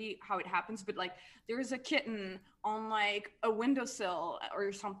exactly how it happens, but like there's a kitten on like a windowsill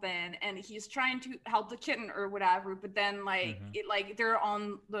or something, and he's trying to help the kitten or whatever, but then like it like they're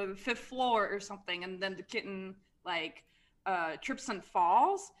on the 5th floor or something, and then the kitten like trips and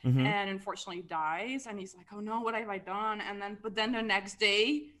falls and unfortunately dies, and he's like, oh no, what have I done? And then but then the next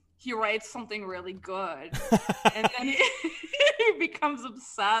day he writes something really good, and then he becomes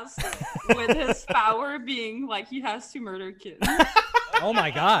obsessed with his power being like he has to murder kittens. Oh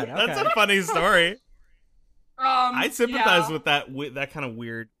my god, okay. That's a funny story. I sympathize with that kind of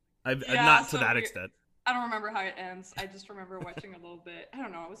weird. Not to that extent. I don't remember how it ends. I just remember watching a little bit. I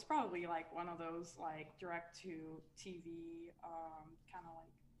don't know. It was probably like one of those like direct to TV kind of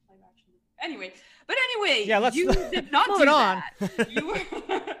like live action. Anyway, you did not do that. You were...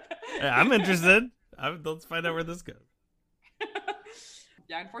 I'm interested. Let's find out where this goes.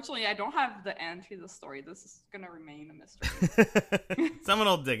 Yeah, unfortunately, I don't have the end to the story. This is gonna remain a mystery. Someone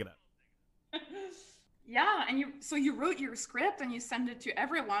will dig it up. Yeah, and you wrote your script and you sent it to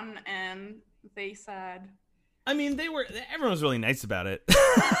everyone, and they said. I mean, everyone was really nice about it.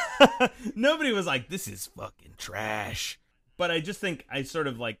 Nobody was like, "This is fucking trash." But I just think I sort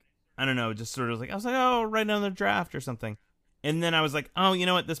of like. I don't know, just sort of like, I was like, oh, write down the draft or something. And then I was like, oh, you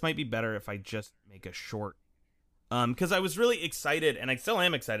know what? This might be better if I just make a short. Because I was really excited, and I still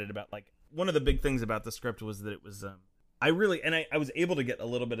am excited about, like, one of the big things about the script was that it was, I was able to get a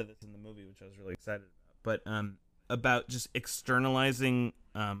little bit of this in the movie, which I was really excited about. But, about just externalizing,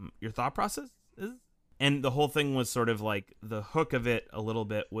 your thought processes. And the whole thing was sort of like, the hook of it a little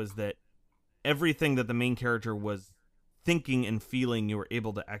bit was that everything that the main character was thinking and feeling you were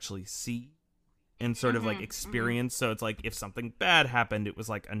able to actually see and sort of like experience. So it's like if something bad happened, it was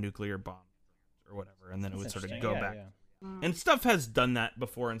like a nuclear bomb or whatever, and then it would sort of go back. And stuff has done that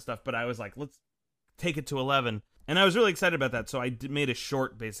before and stuff, but I was like, let's take it to 11, and I was really excited about that. So I made a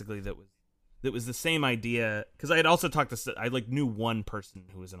short basically that was the same idea, because I had also talked to I like knew one person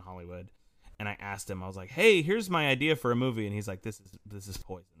who was in Hollywood, and I asked him, I was like, hey, here's my idea for a movie, and he's like, this is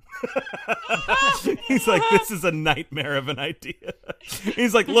poison. He's like, this is a nightmare of an idea.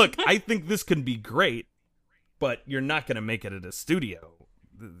 He's like, look, I think this can be great, but you're not going to make it at a studio.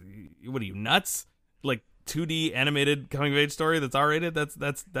 What are you, nuts? Like 2D animated coming of age story that's R-rated?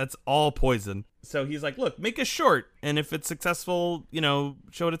 That's all poison. So he's like, look, make a short, and if it's successful, you know,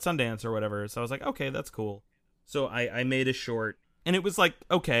 show it at Sundance or whatever. So I was like, okay, that's cool. So I made a short, and it was like,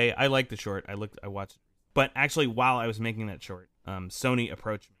 okay, I liked the short. I watched it. But actually, while I was making that short, Sony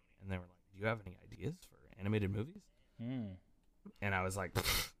approached me, and they were like, do you have any ideas for animated movies? And I was like,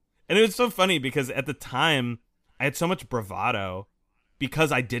 pfft. And it was so funny because at the time I had so much bravado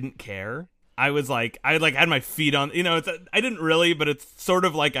because I didn't care. I was like, I had my feet on, you know, I didn't really, but it's sort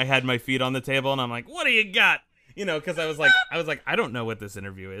of like I had my feet on the table, and I'm like, what do you got? You know, because I was like, I don't know what this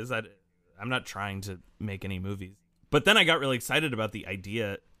interview is. I'm not trying to make any movies. But then I got really excited about the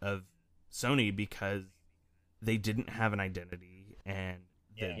idea of Sony because they didn't have an identity, and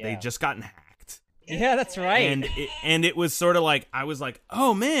they just gotten hacked. Yeah, that's right. And it was sort of like, I was like,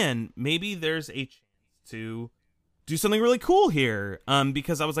 oh man, maybe there's a chance to do something really cool here.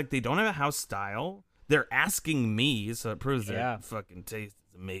 Because I was like, they don't have a house style. They're asking me, so it proves their fucking taste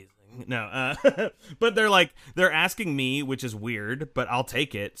is amazing. No, but they're asking me, which is weird, but I'll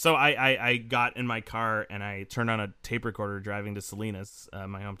take it. So I got in my car and I turned on a tape recorder driving to Salinas,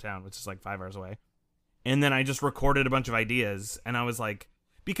 my hometown, which is like 5 hours away. And then I just recorded a bunch of ideas, and I was like,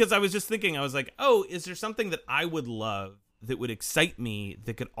 because I was just thinking, I was like, oh, is there something that I would love that would excite me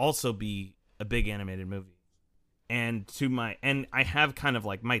that could also be a big animated movie? And I have kind of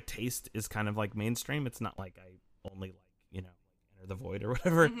like, my taste is kind of like mainstream. It's not like I only like, you know, Enter the Void or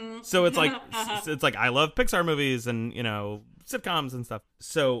whatever. Mm-hmm. So it's like, it's like I love Pixar movies and, you know, sitcoms and stuff.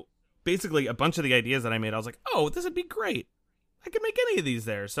 So basically a bunch of the ideas that I made, I was like, oh, this would be great. I could make any of these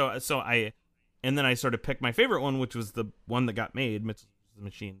there. And then I sort of picked my favorite one, which was the one that got made, Mitchell's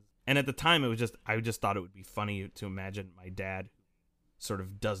Machines. And at the time, I just thought it would be funny to imagine my dad, sort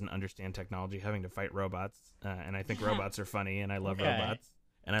of doesn't understand technology, having to fight robots. And I think robots are funny, and I love robots,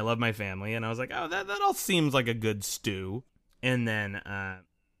 and I love my family. And I was like, oh, that all seems like a good stew. And then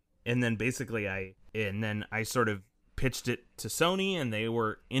basically I sort of pitched it to Sony, and they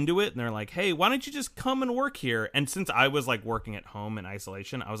were into it, and they're like, hey, why don't you just come and work here? And since I was like working at home in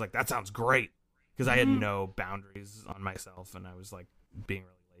isolation, I was like, that sounds great, because I had no boundaries on myself, and I was like being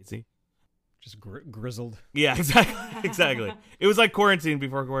really lazy, just grizzled. Yeah, exactly. It was like quarantine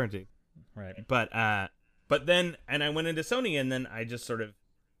before quarantine, right? But then, and I went into Sony, and then I just sort of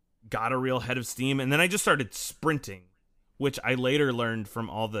got a real head of steam, and then I just started sprinting, which I later learned from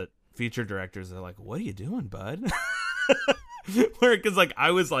all the feature directors. They're like, what are you doing, bud? Because like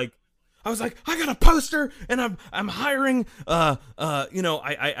I was like I got a poster and I'm hiring I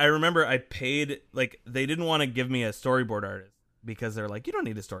remember I paid, like, they didn't want to give me a storyboard artist because they're like, you don't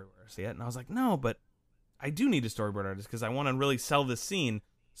need a storyboard artist yet, and I was like, no, but I do need a storyboard artist because I want to really sell this scene.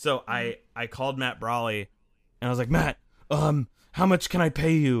 So I called Matt Brawley and I was like, Matt, how much can I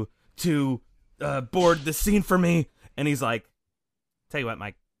pay you to board this scene for me? And he's like, tell you what,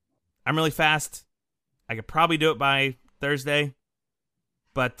 Mike, I'm really fast. I could probably do it by Thursday.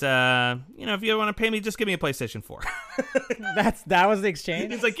 But, if you want to pay me, just give me a PlayStation 4. That was the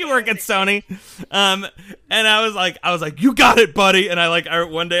exchange? He's like, you work at Sony. And I was like, you got it, buddy.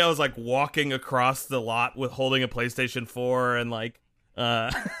 And one day I was like walking across the lot with holding a PlayStation 4 and like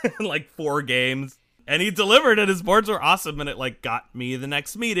 4 games. And he delivered, and his boards were awesome. And it like got me the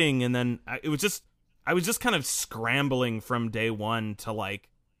next meeting. And then I was just kind of scrambling from day one to like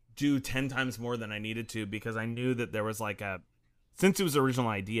do 10 times more than I needed to, because I knew that there was like since it was an original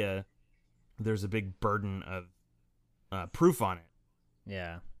idea, there's a big burden of proof on it.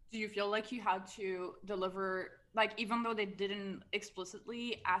 Yeah. Do you feel like you had to deliver, like, even though they didn't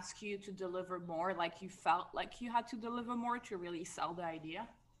explicitly ask you to deliver more, like you felt like you had to deliver more to really sell the idea?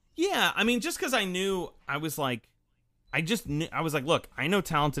 Yeah, I mean, just because I knew, I was like, look, I know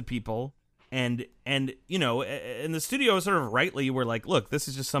talented people. And the studio sort of rightly were like, look, this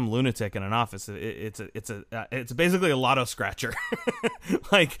is just some lunatic in an office. It's basically a lotto scratcher.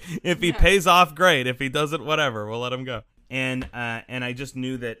 Like, if he pays off, great. If he doesn't, whatever, we'll let him go. And I just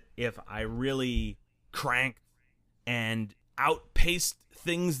knew that if I really cranked and outpaced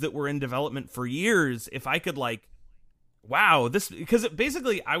things that were in development for years, if I could like, wow, this, because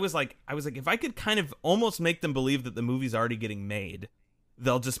basically I was like, if I could kind of almost make them believe that the movie's already getting made,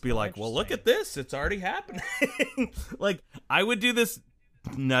 they'll just be like, well, look at this. It's already happening. Like, I would do this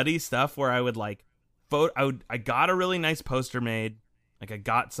nutty stuff where I would like I got a really nice poster made. Like, I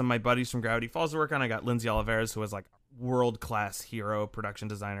got some of my buddies from Gravity Falls to work on. I got Lindsay Oliveras, who was like world-class hero production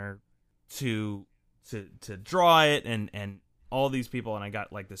designer, to draw it, and all these people. And I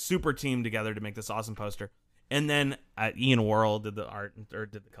got like the super team together to make this awesome poster. And then Ian Worrell did the art or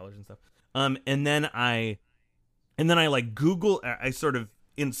did the colors and stuff. And then I like I sort of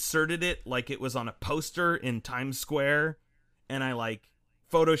inserted it like it was on a poster in Times Square, and I like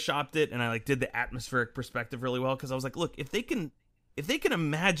photoshopped it, and I like did the atmospheric perspective really well, because I was like, look, if they can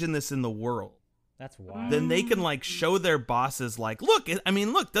imagine this in the world, that's wild. Then they can like show their bosses like, look,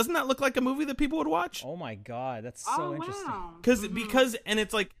 doesn't that look like a movie that people would watch? Oh my god, that's so interesting. Wow. Because and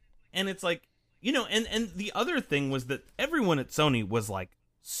it's like and the other thing was that everyone at Sony was like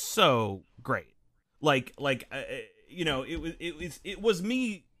so great. It was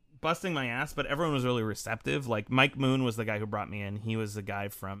me busting my ass, but everyone was really receptive. Like, Mike Moon was the guy who brought me in. He was the guy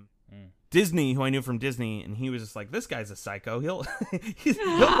from Disney, who I knew from Disney, and he was just like, this guy's a psycho. He'll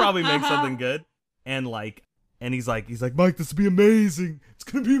probably make something good. And he's like, Mike, this will be amazing. It's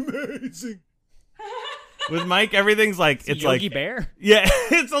gonna be amazing. With Mike, everything's like it's Yogi like Bear. Yeah,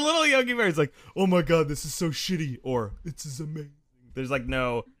 it's a little Yogi Bear. It's like, oh my god, this is so shitty, or this is amazing. There's like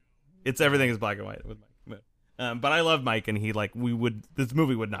no, it's everything is black and white with Mike. But I love Mike, and he like this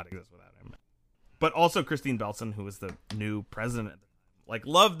movie would not exist without him. But also Christine Belson, who was the new president, like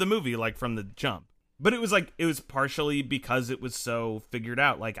loved the movie like from the jump. But it was partially because it was so figured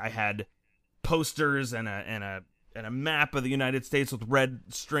out. Like I had posters and a map of the United States with red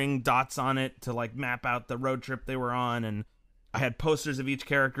string dots on it to like map out the road trip they were on, and I had posters of each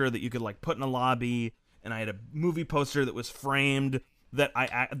character that you could like put in a lobby, and I had a movie poster that was framed that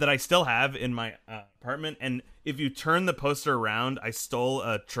I still have in my apartment. And if you turn the poster around, I stole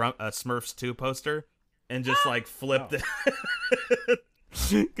a Smurfs 2 poster and just like flipped it.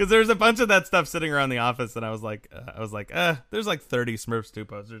 Because there's a bunch of that stuff sitting around the office, and I was like, there's like 30 Smurfs 2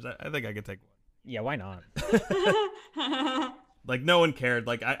 posters. I think I could take one. Yeah, why not? Like no one cared.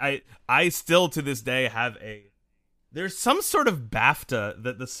 Like I still to this day have there's some sort of BAFTA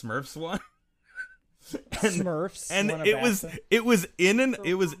that the Smurfs won. Smurfs, and it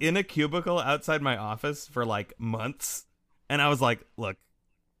was in a cubicle outside my office for like months, and I was like, look,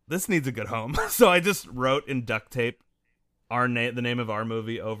 this needs a good home. So I just wrote in duct tape the name of our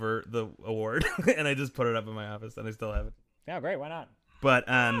movie over the award, and I just put it up in my office, and I still have it. Yeah, great. Why not? But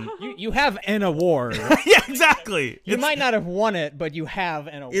you have an award. Yeah, exactly. You might not have won it, but you have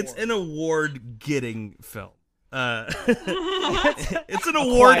an award. It's an award-getting film. It's an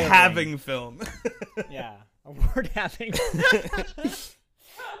award-having film. Yeah, award-having.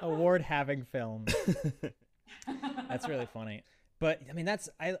 Award-having film. That's really funny. But I mean,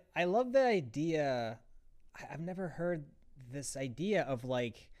 I love the idea. I've never heard this idea of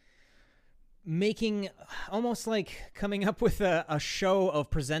like making almost like coming up with a show of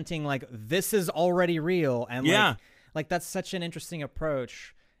presenting like this is already real, and like that's such an interesting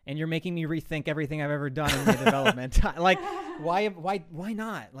approach, and you're making me rethink everything I've ever done in the development. Like why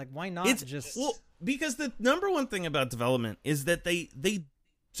not? Like why not because the number one thing about development is that they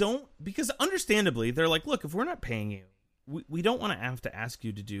don't, because understandably they're like, look, if we're not paying you, we don't want to have to ask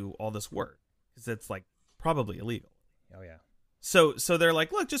you to do all this work, because it's like probably illegal. Oh yeah. So they're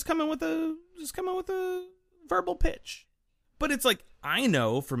like, look, just come in with a verbal pitch. But it's like, I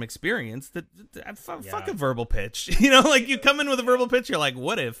know from experience that fuck a verbal pitch. You know, like you come in with a verbal pitch, you're like,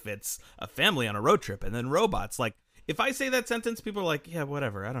 what if it's a family on a road trip and then robots? Like if I say that sentence, people are like, yeah,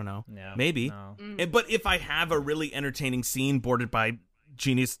 whatever, I don't know. Yeah, maybe. No. But if I have a really entertaining scene bordered by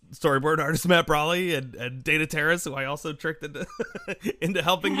genius storyboard artist Matt Brawley and Dana Terrace, who I also tricked into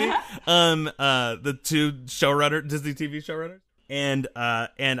helping me, the two Disney TV showrunners. And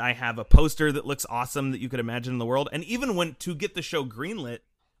I have a poster that looks awesome that you could imagine in the world. And even to get the show greenlit,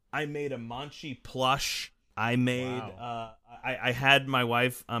 I made a Manchi plush. I made I had my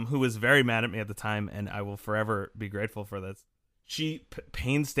wife, who was very mad at me at the time, and I will forever be grateful for this. She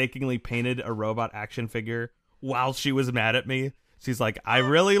painstakingly painted a robot action figure while she was mad at me. She's like, I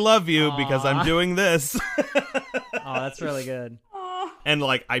really love you because I'm doing this. Oh, that's really good. And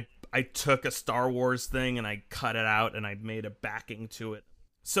like I took a Star Wars thing and I cut it out and I made a backing to it.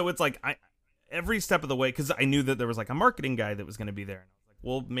 So it's like every step of the way, because I knew that there was like a marketing guy that was going to be there. And I was like,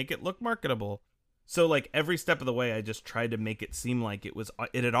 well, make it look marketable. So like every step of the way, I just tried to make it seem like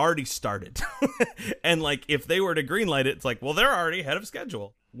it had already started. And like if they were to greenlight it, it's like, well, they're already ahead of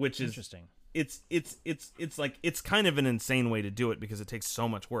schedule, which is interesting. It's like it's kind of an insane way to do it because it takes so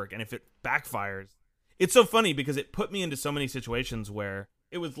much work. And if it backfires, it's so funny because it put me into so many situations where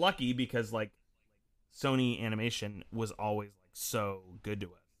it was lucky because like Sony Animation was always like so good to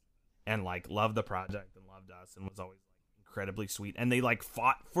us and like loved the project and loved us and was always like incredibly sweet. And they like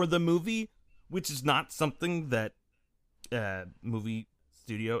fought for the movie, which is not something that movie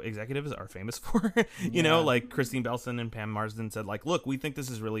studio executives are famous for. You know, like Christine Belson and Pam Marsden said like, look, we think this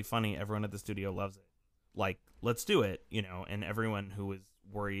is really funny. Everyone at the studio loves it. Like, let's do it, you know. And everyone who was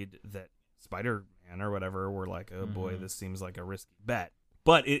worried that Spider-Man or whatever were like, oh boy, this seems like a risky bet.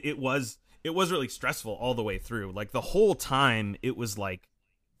 But it was really stressful all the way through. Like the whole time it was like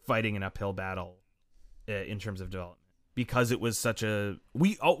fighting an uphill battle in terms of development, because it was such a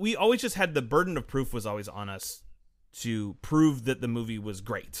we always just had the burden of proof was always on us to prove that the movie was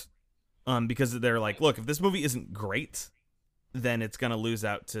great. Because they're like, look, if this movie isn't great, then it's going to lose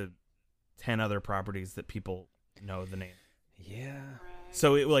out to 10 other properties that people know the name. Yeah.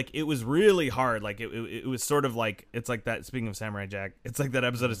 So it was really hard. Like it was sort of like, it's like that. Speaking of Samurai Jack, it's like that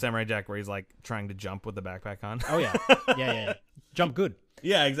episode of Samurai Jack where he's like trying to jump with the backpack on. Oh yeah, yeah. Jump good.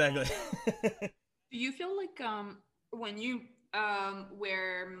 Yeah, exactly. Do you feel like when you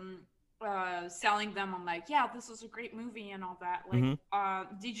were selling them on like, yeah, this is a great movie and all that.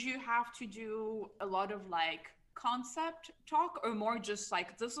 Like, did you have to do a lot of like concept talk, or more just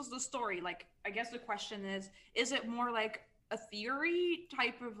like, this is the story? Like, I guess the question is it more like a theory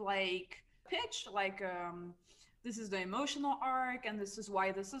type of like pitch, like this is the emotional arc and this is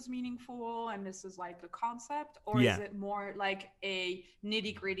why this is meaningful and this is like the concept, or is it more like a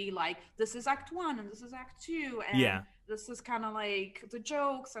nitty gritty, like this is act 1 and this is act 2 and this is kind of like the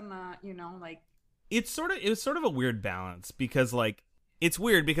jokes and the, you know, like it was sort of a weird balance, because like it's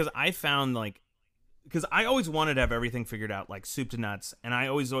weird because I found like, because I always wanted to have everything figured out like soup to nuts, and I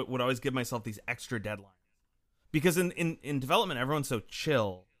would always give myself these extra deadlines, because in development everyone's so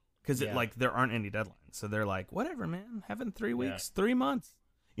chill, because like there aren't any deadlines, so they're like, whatever, man, have it in 3 weeks, 3 months,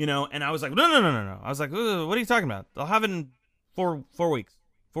 you know. And I was like, no. I was like, what are you talking about? I'll have it in 4 weeks.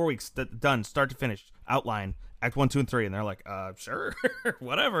 4 weeks, done, start to finish, outline, act 1, 2, and 3. And they're like, sure,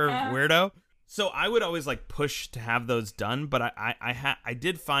 whatever, weirdo. So I would always like push to have those done, but I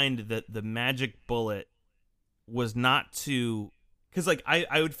did find that the magic bullet was not to, because like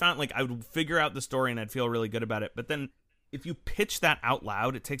I would find like I would figure out the story and I'd feel really good about it, but then if you pitch that out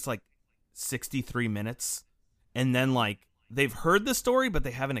loud, it takes like 63 minutes, and then like they've heard the story but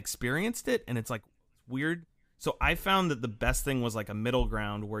they haven't experienced it, and it's like weird. So I found that the best thing was like a middle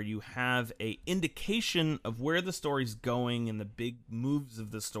ground where you have a indication of where the story's going and the big moves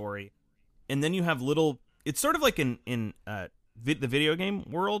of the story. And then you have little, it's sort of like in the video game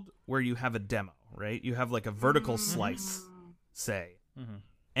world where you have a demo, right? You have like a vertical slice, say.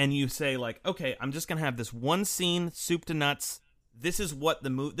 And you say like, okay, I'm just going to have this one scene, soup to nuts. This is what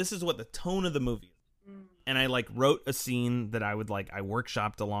the tone of the movie is. And I like wrote a scene that I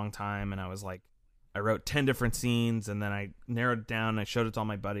workshopped a long time, and I was like, I wrote 10 different scenes, and then I narrowed it down. I showed it to all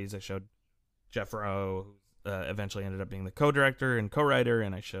my buddies. I showed Jeff Rowe, who eventually ended up being the co-director and co-writer,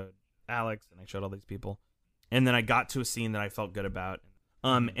 and I showed Alex, and I showed all these people. And then I got to a scene that I felt good about.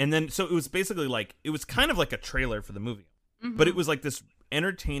 And then, so it was basically like, it was kind of like a trailer for the movie. But it was like this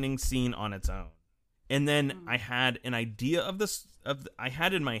entertaining scene on its own. And then I had an idea of this, I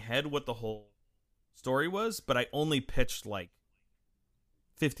had in my head what the whole story was, but I only pitched like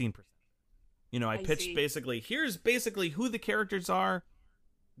 15%. You know, I pitched basically, here's basically who the characters are,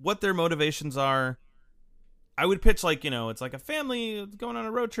 what their motivations are. I would pitch like, you know, it's like a family going on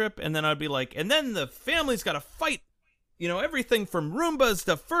a road trip, and then I'd be like, and then the family's got to fight, you know, everything from Roombas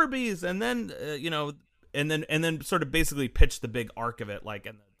to Furbies, and then, you know, and then sort of basically pitch the big arc of it, like,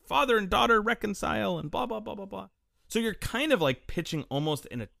 and the father and daughter reconcile, and blah, blah, blah, blah, blah. So you're kind of like pitching almost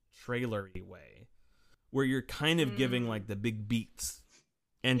in a trailery way, where you're kind of giving like the big beats.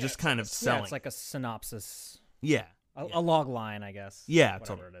 And just kind of selling. Yeah, it's like a synopsis. Yeah. A log line, I guess. Yeah.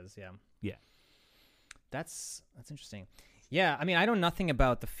 Whatever it is, yeah. Yeah. That's interesting. Yeah, I mean, I know nothing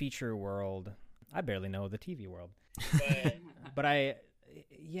about the feature world. I barely know the TV world. But I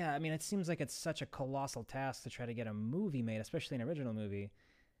mean, it seems like it's such a colossal task to try to get a movie made, especially an original movie.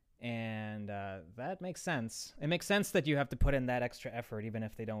 And that makes sense. It makes sense that you have to put in that extra effort, even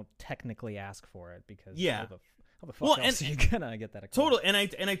if they don't technically ask for it, because how the fuck else are you gonna get that? Totally, and I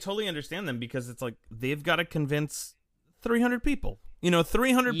totally understand them, because it's like they've got to convince 300 people. You know,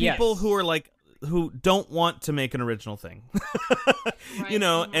 300 people who are like, who don't want to make an original thing. You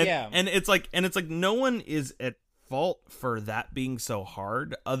know, and it's like no one is at fault for that being so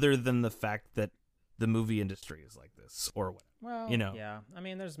hard, other than the fact that the movie industry is like this, or what. Well, you know, yeah. I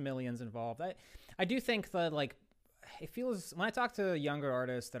mean, there's millions involved. I do think that like it feels, when I talk to younger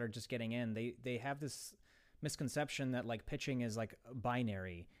artists that are just getting in, they have this misconception that like pitching is like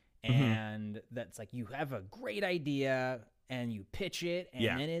binary, and that's like you have a great idea and you pitch it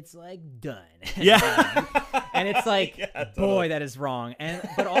and then it's like done. And it's like, boy, that is wrong. And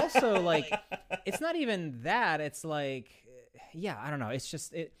but also like it's not even that. It's like, I don't know. It's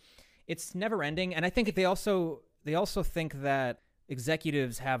just it's never ending. And I think they also think that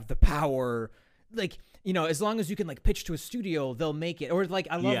executives have the power, like, you know, as long as you can like pitch to a studio, they'll make it. Or like,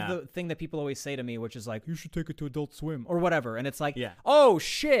 I love the thing that people always say to me, which is like, you should take it to Adult Swim or whatever. And it's like, oh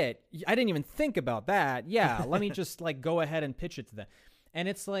shit, I didn't even think about that. Yeah, let me just like go ahead and pitch it to them. And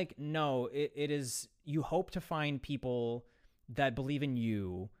it's like, no, it is, you hope to find people that believe in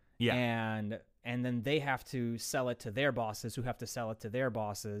you. Yeah. And then they have to sell it to their bosses, who have to sell it to their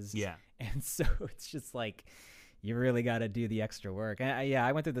bosses. Yeah. And so it's just like, you really got to do the extra work. And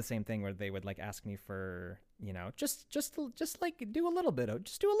I went through the same thing where they would like ask me for, you know, just like do a little bit of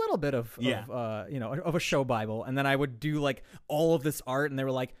you know, of a show Bible. And then I would do like all of this art, and they were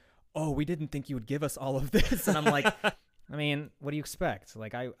like, oh, we didn't think you would give us all of this. And I'm like, I mean, what do you expect?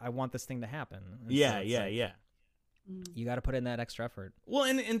 Like, I want this thing to happen. And yeah. You got to put in that extra effort. Well,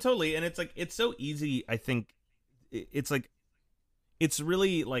 and totally, and it's like it's so easy. I think it's like it's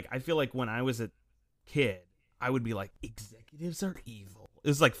really like I feel like when I was a kid, I would be like, executives are evil. It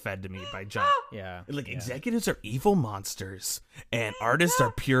was like fed to me by John. Yeah. Like executives are evil monsters, and artists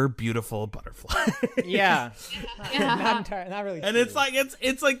are pure, beautiful butterflies. Yeah. Not really. And true.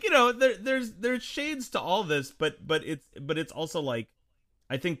 it's like there's shades to all this, but it's also like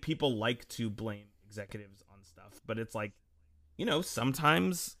I think people like to blame executives on stuff, but it's like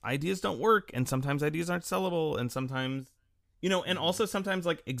sometimes ideas don't work, and sometimes ideas aren't sellable, and sometimes and also sometimes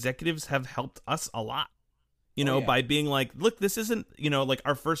like executives have helped us a lot. By being like, look, this isn't, like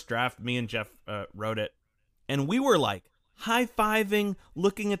our first draft, me and Jeff wrote it, and we were like high-fiving,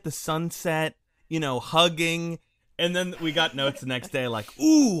 looking at the sunset, hugging, and then we got notes the next day like,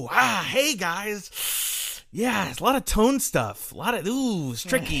 ooh, hey guys, yeah, it's a lot of tone stuff, a lot of, it's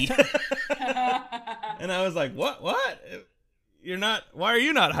tricky. And I was like, what? Why are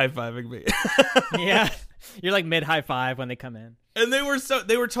you not high-fiving me? Yeah. You're like mid high five when they come in. And they were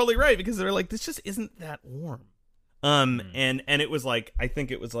totally right, because they were like, this just isn't that warm. And it was like, I think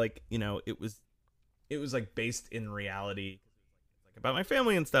it was like, it was like based in reality, like about my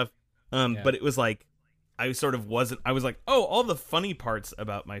family and stuff. But it was like, I was like, oh, all the funny parts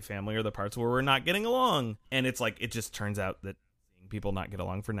about my family are the parts where we're not getting along. And it's like, it just turns out that seeing people not get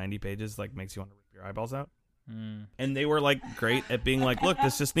along for 90 pages, like makes you want to rip your eyeballs out. And they were like great at being like, look,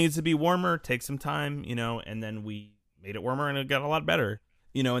 this just needs to be warmer, take some time, and then we made it warmer and it got a lot better,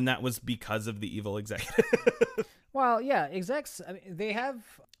 and that was because of the evil executive. Well, yeah, execs, I mean,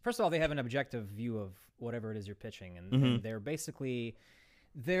 first of all, they have an objective view of whatever it is you're pitching, and they're basically,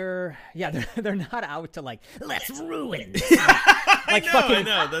 they're not out to like, let's ruin this. Like fucking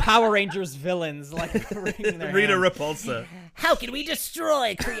Power Rangers villains, like Rita Repulsa. How can we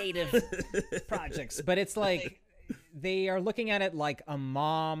destroy creative projects? But it's like they are looking at it like a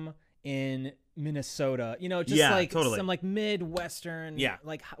mom in Minnesota, totally. Some like Midwestern. Yeah.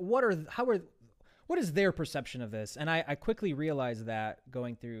 Like what is their perception of this? And I quickly realized that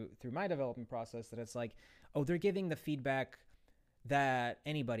going through my development process that it's like, oh, they're giving the feedback that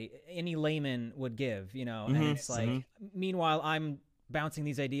any layman would give, and it's like, meanwhile, I'm bouncing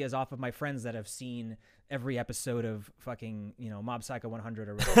these ideas off of my friends that have seen every episode of fucking, Mob Psycho 100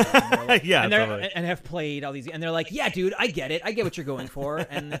 or whatever. And have played all these, and they're like, yeah, dude, I get it. I get what you're going for.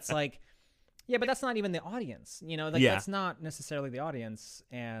 And it's like, yeah, but that's not even the audience, that's not necessarily the audience.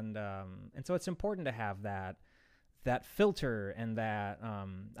 And so it's important to have that filter and that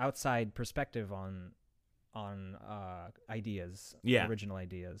outside perspective on ideas, original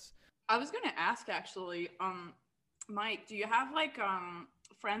ideas. I was gonna ask actually, Mike, do you have like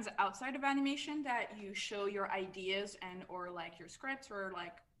friends outside of animation that you show your ideas and or like your scripts or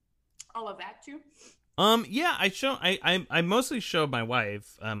like all of that to? Yeah, I mostly show my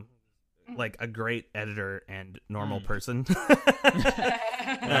wife, like a great editor and normal person.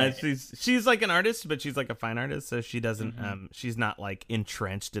 She's like an artist, but she's like a fine artist, so she doesn't she's not like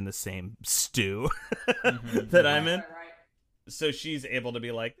entrenched in the same stew that I'm in. Right. So she's able to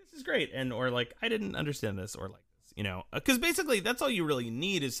be like, this is great, and or like, I didn't understand this, or like this, because basically that's all you really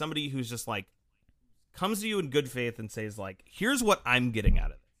need is somebody who's just like comes to you in good faith and says like, here's what I'm getting out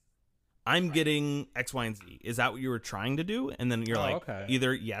of it. I'm getting X, Y, and Z. Is that what you were trying to do? And then you're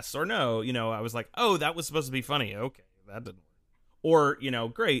either yes or no. I was like, oh, that was supposed to be funny. Okay, that didn't work. Or,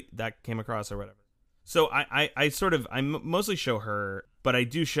 great, that came across or whatever. So I mostly show her, but I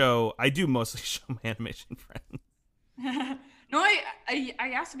do mostly show my animation friends. No, I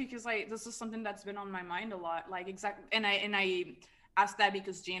asked because this is something that's been on my mind a lot. Like exactly, and I asked that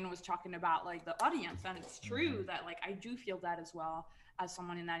because Jane was talking about like the audience, and it's true that like I do feel that as well as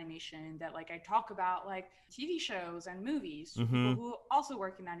someone in animation, that like I talk about like TV shows and movies to people who also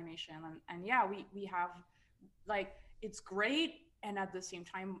work in animation, and yeah, we have like, it's great, and at the same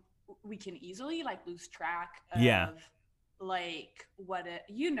time we can easily like lose track of like what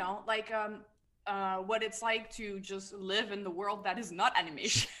what it's like to just live in the world that is not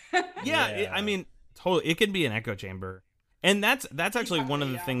animation. I mean, totally, it can be an echo chamber, and that's actually one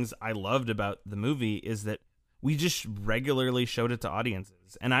of the things I loved about the movie is that we just regularly showed it to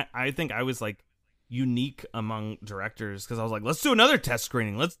audiences. And I think I was like unique among directors because I was like, let's do another test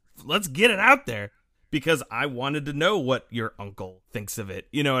screening. Let's get it out there, because I wanted to know what your uncle thinks of it.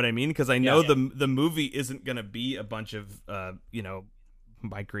 You know what I mean? Because I know the movie isn't going to be a bunch of,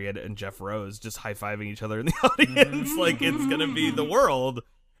 Mike Rianda and Jeff Rose just high-fiving each other in the audience. Like, it's going to be the world.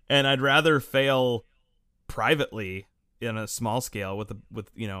 And I'd rather fail privately in a small scale with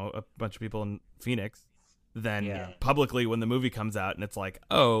a bunch of people in Phoenix than publicly when the movie comes out and it's like,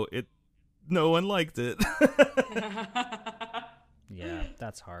 oh, no one liked it. Yeah,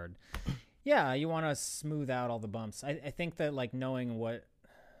 that's hard. Yeah, you want to smooth out all the bumps. I think that like knowing what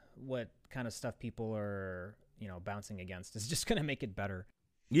kind of stuff people are, bouncing against is just gonna make it better.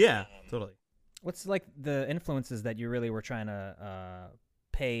 Yeah, totally. What's like the influences that you really were trying to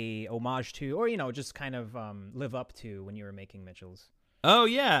pay homage to, or just kind of live up to when you were making Mitchell's? Oh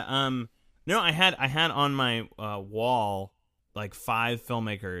yeah. No, I had on my wall like 5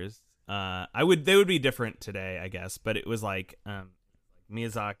 filmmakers. They would be different today, I guess, but it was like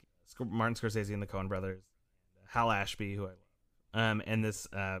Miyazaki, Martin Scorsese and the Coen brothers, Hal Ashby, who I love, and this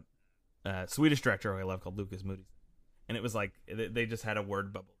Swedish director who I love called Lucas Moody. And it was like they just had a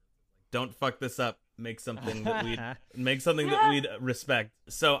word bubble. Don't fuck this up. Make something that we'd respect.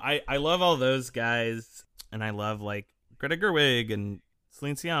 So I love all those guys, and I love like Greta Gerwig and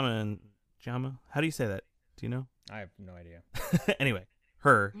Celine Sciamma and Giamma. How do you say that? Do you know? I have no idea. Anyway,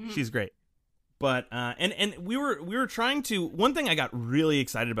 she's great. But and we were trying to. One thing I got really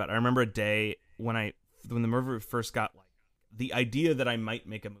excited about. I remember a day when the movie first got like the idea that I might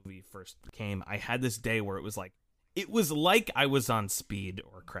make a movie first came. I had this day where it was like I was on speed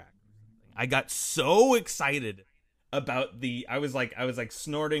or crack. I got so excited about I was like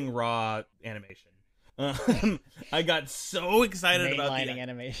snorting raw animation. I got so excited about the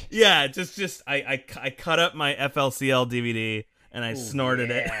animation. Yeah, just I cut up my FLCL DVD and I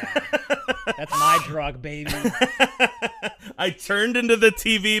snorted it. That's my drug, baby. I turned into the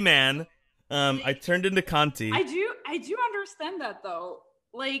TV man. I turned into Conti. I do understand that though.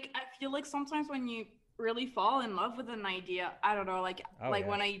 Like I feel like sometimes when you really fall in love with an idea, I don't know,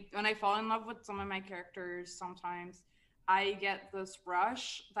 when I fall in love with some of my characters, sometimes I get this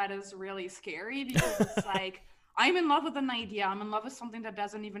rush that is really scary because it's like I'm in love with an idea, I'm in love with something that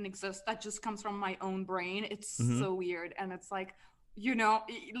doesn't even exist, that just comes from my own brain. It's so weird, and it's like,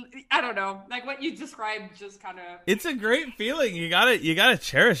 I don't know, like what you described just kind of. It's a great feeling. You gotta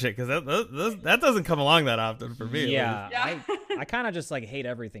cherish it because that doesn't come along that often for me. Yeah. I kind of just like hate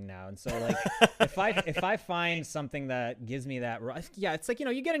everything now, and so like if I find something that gives me that, yeah, it's like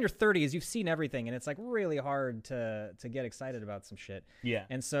you get in your 30s, you've seen everything, and it's like really hard to get excited about some shit. Yeah.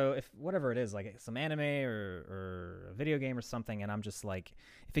 And so if whatever it is, like some anime or a video game or something, and I'm just like,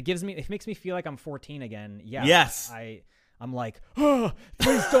 if it makes me feel like I'm 14 again. Yeah. Yes. I'm like, oh,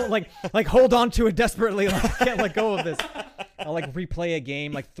 please don't like hold on to it desperately. Like, I can't let go of this. I'll like replay a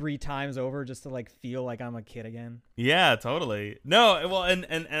game like 3 times over just to like feel like I'm a kid again. Yeah, totally. No, well,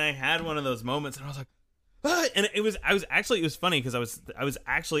 and I had one of those moments, and I was like, and it was funny because I was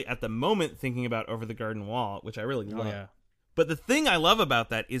actually at the moment thinking about Over the Garden Wall, which I really love. Yeah. But the thing I love about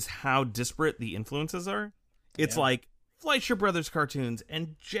that is how disparate the influences are. It's like Fleischer Brothers cartoons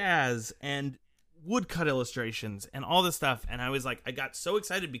and jazz and woodcut illustrations and all this stuff, and I was like, I got so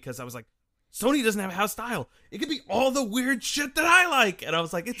excited because I was like, Sony doesn't have house style. It could be all the weird shit that I like, and I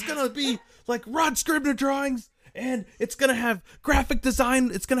was like, it's gonna be like Rod Scribner drawings, and it's gonna have graphic design.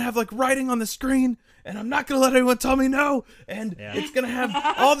 It's gonna have like writing on the screen, and I'm not gonna let anyone tell me no. And it's gonna have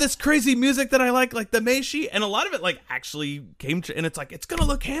all this crazy music that I like the Meishi, and a lot of it like actually came to, and it's like it's gonna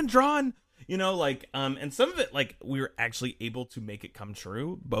look hand drawn. And some of it, like, we were actually able to make it come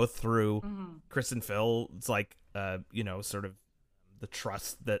true, both through Chris and Phil. It's like, sort of the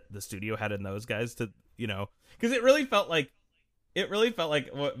trust that the studio had in those guys to, because it really felt like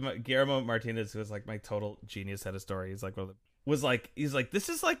what Guillermo Martinez, who was like my total genius, had a story. He's like, he's like, this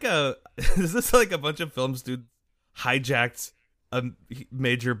is like a bunch of film students hijacked a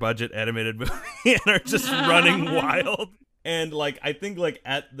major budget animated movie and are just running wild. And like, I think like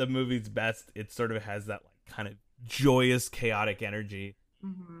at the movie's best, it sort of has that like kind of joyous, chaotic energy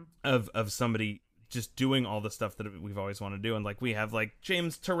of somebody just doing all the stuff that we've always wanted to do. And like, we have like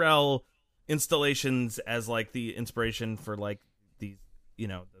James Turrell installations as like the inspiration for like these,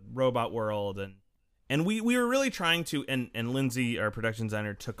 the robot world. And we were really trying to, and Lindsay, our production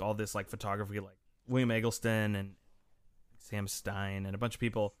designer, took all this like photography, like William Eggleston and Sam Stein and a bunch of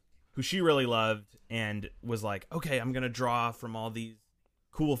people who she really loved, and was like, okay, I'm going to draw from all these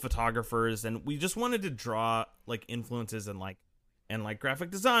cool photographers. And we just wanted to draw like influences and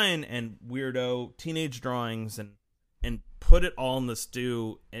graphic design and weirdo teenage drawings and put it all in the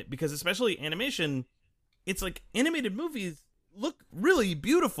stew. Because especially animation, it's like animated movies look really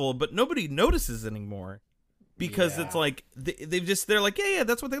beautiful, but nobody notices anymore because it's like they're like, yeah,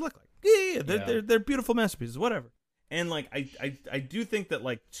 that's what they look like. They're beautiful masterpieces, whatever. And like I do think that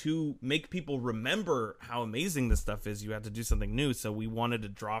like to make people remember how amazing this stuff is, you have to do something new. So we wanted to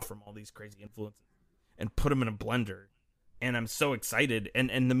draw from all these crazy influences and put them in a blender. And I'm so excited.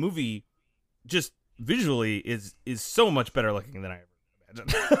 And the movie just visually is so much better looking than I ever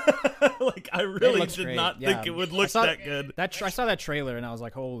imagine. Like, I really did great. not think it would look that good. I saw that trailer and I was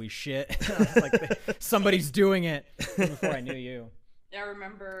like, holy shit. I was like, somebody's doing it before I knew you. Yeah, I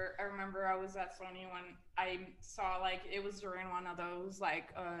remember I was at Sony when I saw, like, it was during one of those,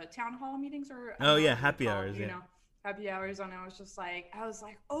 like, town hall meetings, or Oh yeah, happy hours, you know, happy hours, and I was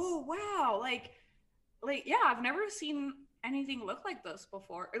like, oh wow, like yeah, I've never seen anything look like this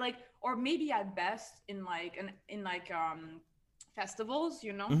before, or maybe at best in festivals,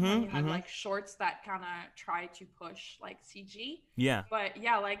 you know, when you have like shorts that kind of try to push like CG. Yeah. But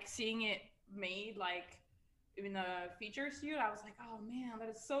yeah, like seeing it made like in the feature suit, I was like, oh man, that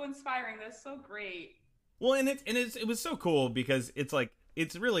is so inspiring. That's so great. Well, and it was so cool because it's like,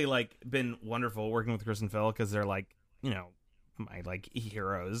 it's really like been wonderful working with Chris and Phil, because they're like, you know, my like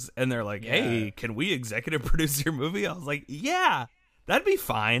heroes, and they're like, hey, can we executive produce your movie? I was like, yeah, that'd be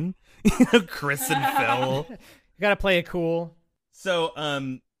fine. You know, Chris and Phil. You gotta play it cool. So,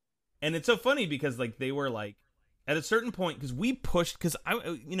 and it's so funny because like they were like, at a certain point, because we pushed, because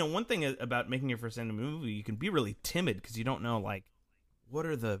you know, one thing about making your first animated movie, you can be really timid because you don't know like what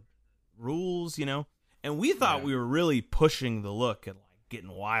are the rules, you know. And we thought we were really pushing the look and like getting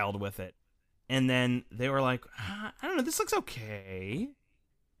wild with it. And then they were like, I don't know, this looks okay,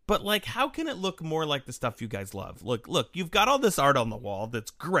 but like, how can it look more like the stuff you guys love? Look, you've got all this art on the wall that's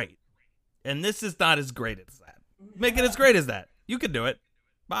great, and this is not as great as that. Make it as great as that. You can do it.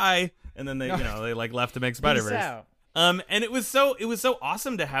 Bye. And then they, you know, they like left to make Spider-Verse. And it was so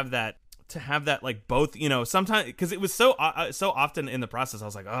awesome to have that like both, you know, sometimes, because it was so often in the process I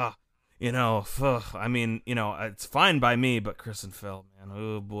was like, oh, you know, I mean, you know, it's fine by me, but Chris and Phil, man,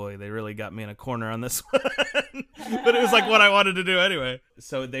 oh boy, they really got me in a corner on this one. But it was like what I wanted to do anyway.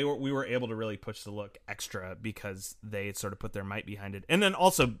 So we were able to really push the look extra because they sort of put their might behind it. And then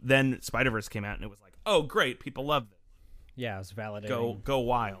also Spider-Verse came out and it was like, oh great, people love this. Yeah, it was validating. Go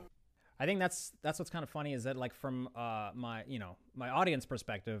wild. I think that's what's kind of funny is that like from my audience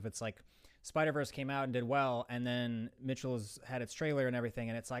perspective, it's like Spider-Verse came out and did well, and then Mitchell's had its trailer and everything,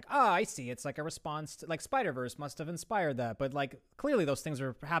 and it's like, oh, I see. It's like a response to, like, Spider-Verse must have inspired that, but like clearly those things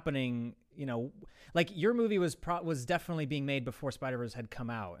are happening. You know, like your movie was definitely being made before Spider-Verse had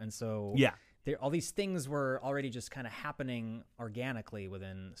come out, and so yeah, all these things were already just kind of happening organically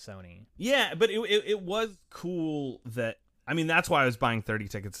within Sony. Yeah, but it was cool that. I mean, that's why I was buying 30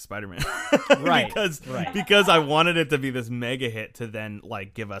 tickets to Spider-Man. Right. Because I wanted it to be this mega hit to then,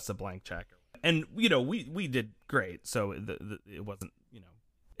 like, give us a blank check. And, you know, we did great, so it wasn't, you know.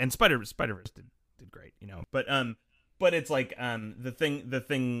 And Spider-Verse did great, you know. But it's like, the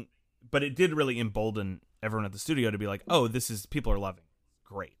thing, but it did really embolden everyone at the studio to be like, oh, people are loving it.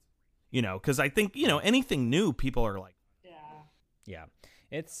 Great. You know, because I think, you know, anything new, people are like. Yeah.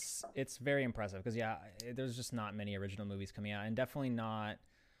 It's very impressive because there's just not many original movies coming out, and definitely not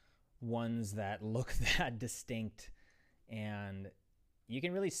ones that look that distinct, and you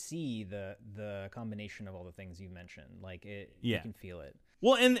can really see the combination of all the things you mentioned. Like you can feel it.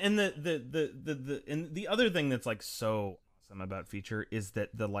 Well, and the other thing that's like so awesome about feature is that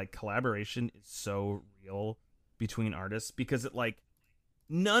the like collaboration is so real between artists, because it like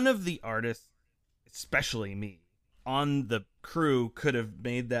none of the artists, especially me, on the crew could have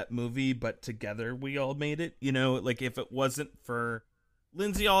made that movie, but together we all made it. You know, like if it wasn't for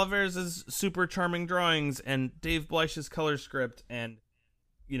Lindsay Oliver's super charming drawings and Dave Bleich's color script and,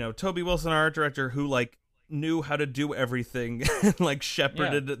 you know, Toby Wilson, our art director, who like knew how to do everything and like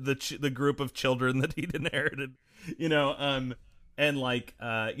shepherded the group of children that he'd inherited, you know, and like,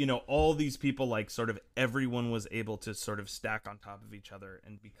 you know, all these people, like sort of everyone was able to sort of stack on top of each other.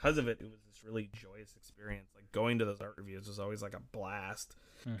 And because of it, it was this really joyous experience. Like going to those art reviews was always like a blast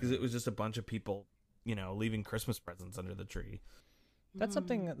because it was just a bunch of people, you know, leaving Christmas presents under the tree. That's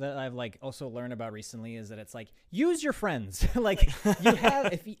something that I've like also learned about recently, is that it's like, use your friends. Like you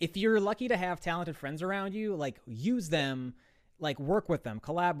have, if you're lucky to have talented friends around you, like use them, like work with them,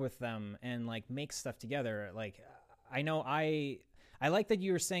 collab with them, and like make stuff together. Like I know I like that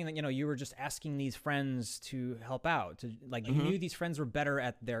you were saying that, you know, you were just asking these friends to help out, to like you knew these friends were better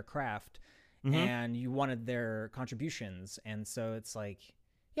at their craft and you wanted their contributions. And so it's like,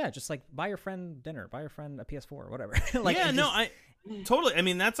 yeah, just like buy your friend dinner, buy your friend a PS4 or whatever. Like, yeah, no, I totally. I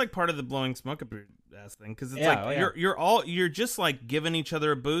mean, that's like part of the blowing smoke up your ass thing, because it's like you're just like giving each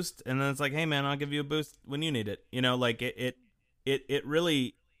other a boost, and then it's like, hey man, I'll give you a boost when you need it. You know, like it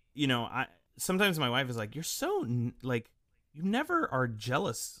really, you know, sometimes my wife is like, you're so like, you never are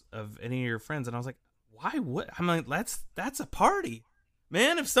jealous of any of your friends, and I was like, why would I'm like, that's a party,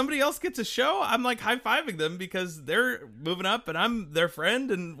 man. If somebody else gets a show, I'm like high-fiving them because they're moving up and I'm their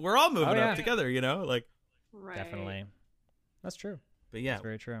friend and we're all moving up together, you know, like. Right. Definitely. That's true. But yeah, That's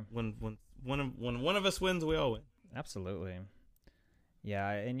very true. when one of us wins, we all win. Absolutely. Yeah,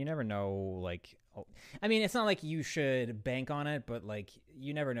 and you never know, like, I mean, it's not like you should bank on it, but like,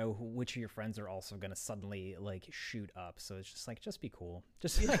 you never know which of your friends are also gonna suddenly like shoot up. So it's just like, just be cool.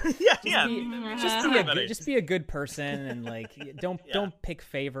 Just like, just be a good person, and like, don't pick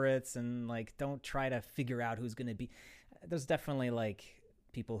favorites, and like, don't try to figure out who's gonna be. There's definitely like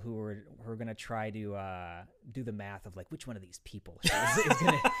people who are gonna try to do the math of like which one of these people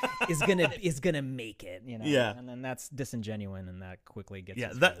is gonna make it, you know. Yeah. And then that's disingenuous, and that quickly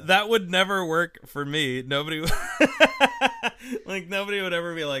gets that would never work for me. Nobody like nobody would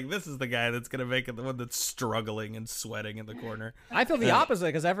ever be like, this is the guy that's gonna make it, the one that's struggling and sweating in the corner. I feel the opposite,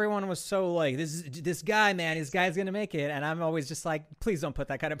 because everyone was so like, this guy, man, this guy's gonna make it, and I'm always just like, please don't put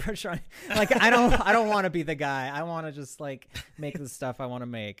that kind of pressure on me. Like, I don't want to be the guy. I want to just like make the stuff I want to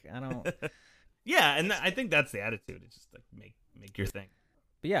make. I don't. Yeah, and I think that's the attitude. It's just like make your thing.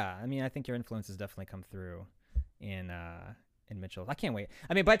 But yeah, I mean, I think your influences definitely come through in Mitchell. I can't wait.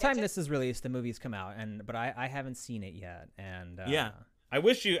 I mean, by the time this is released, the movie's come out, but I haven't seen it yet. And yeah, I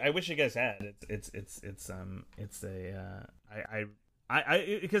wish you guys had. It's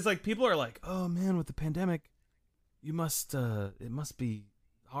because like people are like, oh man, with the pandemic, it must be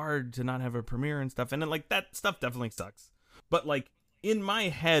hard to not have a premiere and stuff, and then like that stuff definitely sucks. But like in my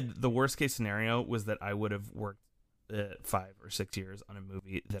head, the worst case scenario was that I would have worked 5 or 6 years on a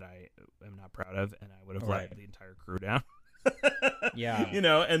movie that I am not proud of, and I would have let the entire crew down. Yeah, you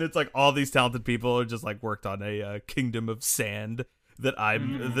know, and it's like all these talented people are just like worked on a kingdom of sand that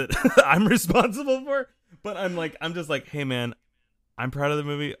I'm responsible for. But I'm just like, hey man, I'm proud of the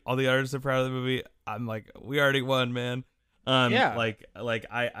movie. All the artists are proud of the movie. I'm like, we already won, man. Yeah. Like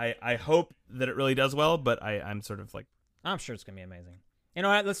I hope that it really does well, but I'm sort of like, I'm sure it's gonna be amazing. You know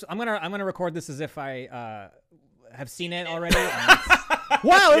what? I'm gonna record this as if I have seen it already.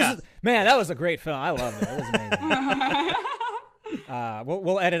 Wow, man, that was a great film. I loved it. It was amazing.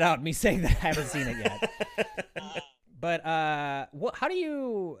 We'll edit out me saying that I haven't seen it yet. But how do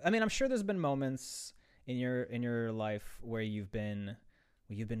you? I mean, I'm sure there's been moments in your life where you've been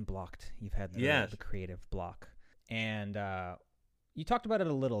blocked. You've had the creative block, and you talked about it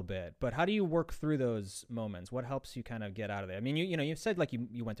a little bit. But how do you work through those moments? What helps you kind of get out of it? I mean, you said like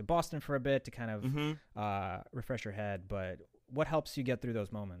you went to Boston for a bit to kind of refresh your head, but what helps you get through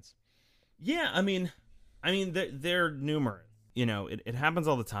those moments? Yeah, I mean, they're numerous. You know, it happens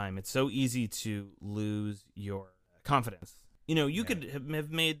all the time. It's so easy to lose your confidence. You know, you could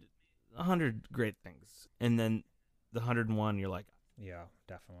have made 100 great things, and then the 101, you're like, yeah,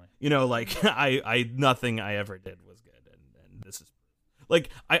 definitely. You know, like I nothing I ever did was good, and this is like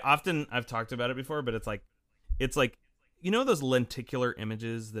I've talked about it before, but it's like you know those lenticular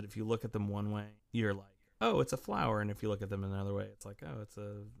images that if you look at them one way, you're like, oh, it's a flower, and if you look at them another way, it's like, oh, it's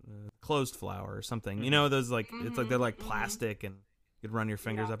a closed flower or something. Mm-hmm. You know, those like it's like they're like plastic, and you could run your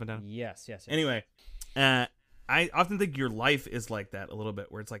fingers up and down. Yes. Anyway, I often think your life is like that a little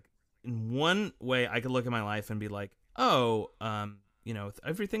bit, where it's like in one way I could look at my life and be like, oh, you know,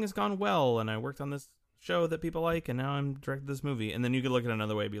 everything has gone well, and I worked on this show that people like, and now I'm directing this movie. And then you could look at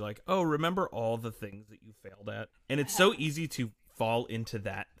another way and be like, oh, remember all the things that you failed at? And it's so easy to fall into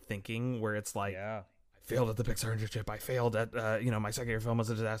that thinking where it's like, I failed at the Pixar internship. I failed at, my second year film was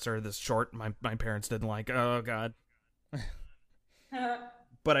a disaster. This short my parents didn't like. Oh God.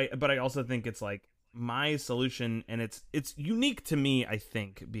 But I also think it's like my solution, and it's unique to me, I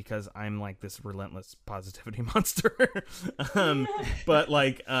think, because I'm like this relentless positivity monster. But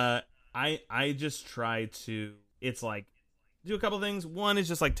like, I just try to, it's like, do a couple things. One is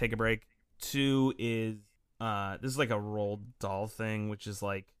just like take a break. Two is, this is like a Roald Dahl thing, which is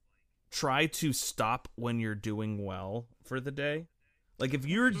like, try to stop when you're doing well for the day. Like if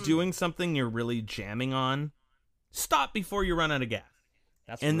you're doing something you're really jamming on, stop before you run out of gas.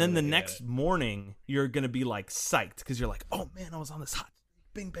 And then the next morning you're going to be like psyched because you're like, oh man, I was on this hot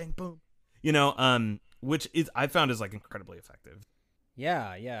bing, bang, boom, you know, which is, I found is like incredibly effective.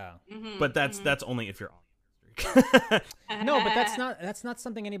 Yeah. But that's only if you're on. No, but that's not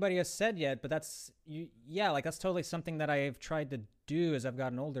something anybody has said yet, but that's that's totally something that I've tried to do as I've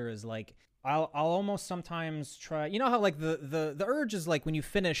gotten older, is like I'll almost sometimes try, you know how like the urge is like when you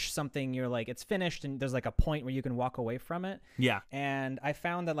finish something, you're like, it's finished, and there's like a point where you can walk away from it. Yeah. And I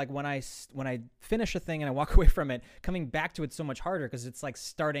found that like when I finish a thing and I walk away from it, coming back to it's so much harder because it's like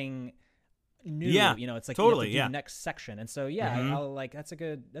starting new. Yeah, you know, it's like totally, you have to do the next section. And so I'll like, that's a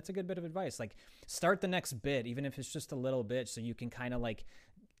good bit of advice. Like start the next bit, even if it's just a little bit, so you can kind of like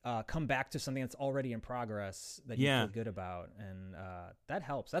come back to something that's already in progress that you feel good about, and that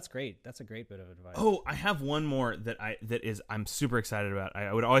helps. That's great. That's a great bit of advice. Oh, I have one more that I'm super excited about.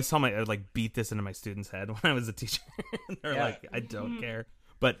 I would always I would like beat this into my students' head when I was a teacher. They're like, I don't care,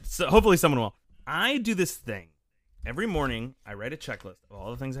 but hopefully someone will. I do this thing every morning. I write a checklist of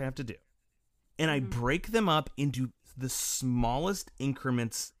all the things I have to do, and I break them up into the smallest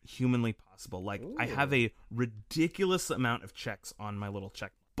increments humanly possible. Like, I have a ridiculous amount of checks on my little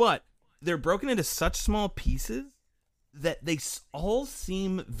check, but they're broken into such small pieces that they all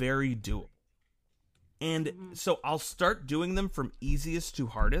seem very doable. And so I'll start doing them from easiest to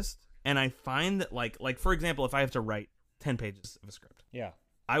hardest, and I find that like for example, if I have to write 10 pages of a script,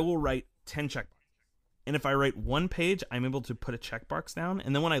 I will write 10 checkboxes. And if I write one page, I'm able to put a checkbox down.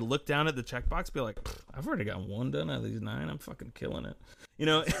 And then when I look down at the checkbox, be like, I've already got 1 done out of these 9. I'm fucking killing it. You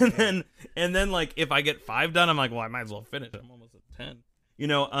know, and then like if I get 5 done, I'm like, well, I might as well finish. I'm almost at 10. You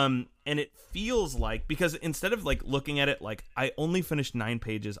know, and it feels like, because instead of like looking at it like I only finished 9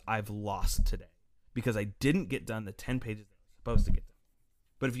 pages, I've lost today because I didn't get done the 10 pages that I was supposed to get done.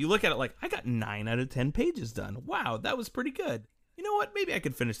 But if you look at it like, I got 9 out of 10 pages done. Wow, that was pretty good. You know what? Maybe I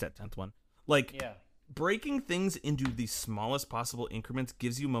could finish that 10th one. Like, breaking things into the smallest possible increments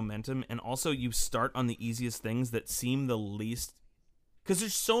gives you momentum, and also you start on the easiest things that seem the least, because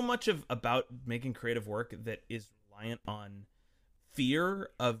there's so much about making creative work that is reliant on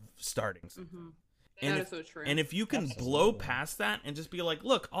fear of starting something. And that is so true. And if you can blow past that and just be like,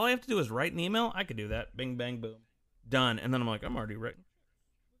 look, all I have to do is write an email, I could do that. Bing, bang, boom, done. And then I'm like, I'm already written.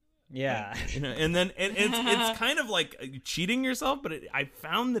 Yeah. You know, and then it's kind of like cheating yourself, but I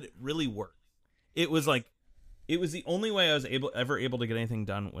found that it really worked. It was the only way I was ever able to get anything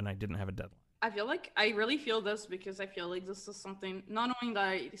done when I didn't have a deadline. I really feel this because I feel like this is something not only that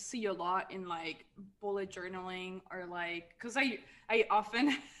I see a lot in like bullet journaling, or like, because I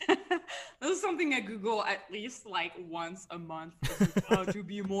often this is something I Google at least like once a month, how to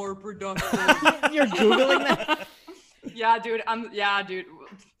be more productive. You're Googling that? Yeah, dude. I'm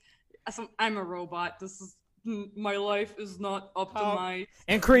a robot. This is, my life is not optimized.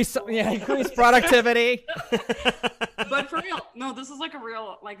 Increase productivity. But for real, no, this is like a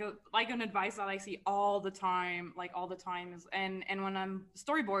real, like an advice that I see all the time, is, and when I'm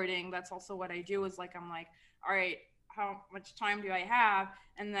storyboarding, that's also what I do, is like, I'm like, all right, how much time do I have?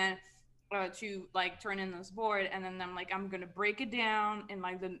 And then to like turn in this board, and then I'm like, I'm gonna break it down in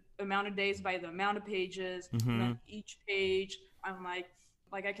like the amount of days by the amount of pages, and then each page, I'm like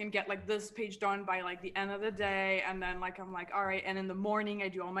I can get like this page done by like the end of the day, and then like I'm like, all right, and in the morning I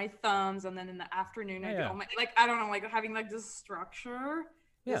do all my thumbs, and then in the afternoon I do all my, like, I don't know, like having like this structure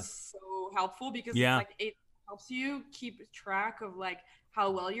is so helpful, because it's like, it helps you keep track of like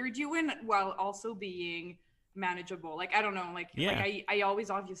how well you're doing while also being manageable. Like, I don't know, like I always,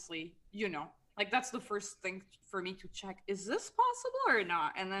 obviously, you know, like that's the first thing for me to check, is this possible or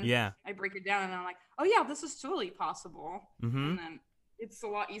not? And then I break it down and I'm like, oh yeah, this is totally possible. And then it's a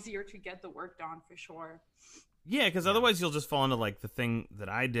lot easier to get the work done, for sure. Yeah, because otherwise you'll just fall into like the thing that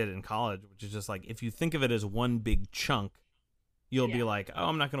I did in college, which is just like, if you think of it as one big chunk, you'll be like, oh,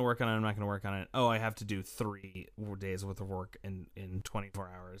 I'm not going to work on it. Oh, I have to do 3 days worth of work in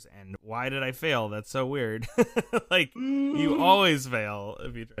 24 hours. And why did I fail? That's so weird. Like, you always fail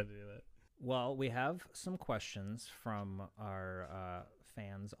if you try to do that. Well, we have some questions from our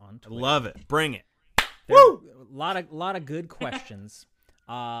fans on Twitter. I love it. Bring it. Woo! A lot of good questions.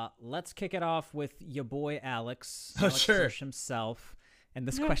 Let's kick it off with your boy Alex. Alex Hirsch himself. And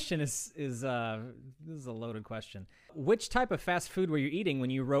this question is this is a loaded question. Which type of fast food were you eating when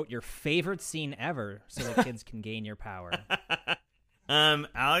you wrote your favorite scene ever so that kids can gain your power?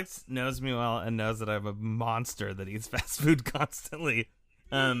 Alex knows me well and knows that I'm a monster that eats fast food constantly.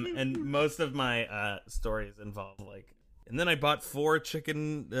 And most of my stories involve like, and then I bought 4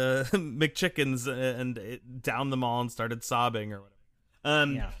 chicken McChickens and downed them all and started sobbing or whatever.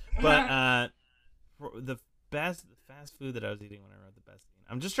 But the fast food that I was eating when I wrote the best scene,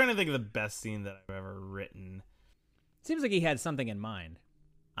 I'm just trying to think of the best scene that I've ever written. Seems like he had something in mind.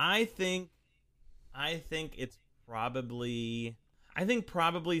 I think it's probably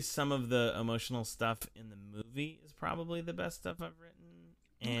some of the emotional stuff in the movie is probably the best stuff I've written.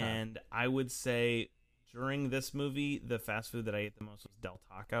 And I would say during this movie, the fast food that I ate the most was Del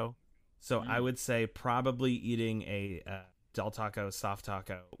Taco. So I would say probably eating a Del Taco soft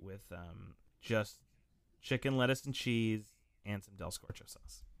taco with just chicken, lettuce, and cheese, and some Del Scorcho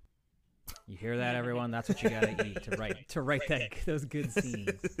sauce. You hear that, everyone? That's what you gotta eat to write those good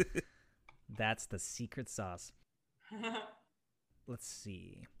scenes. That's the secret sauce. Let's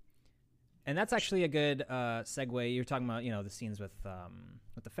see. And that's actually a good segue. You're talking about, the scenes with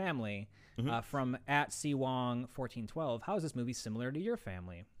the family. From at C Wong 1412. How is this movie similar to your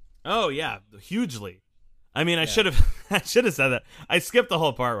family? Oh yeah, hugely. I mean, I should have said that. I skipped the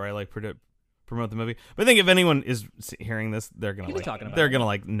whole part where I promote the movie. But I think if anyone is hearing this, they're gonna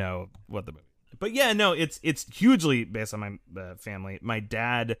know what the movie. But yeah, no, it's hugely based on my family. My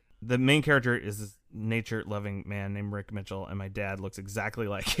dad, the main character, is this nature-loving man named Rick Mitchell, and my dad looks exactly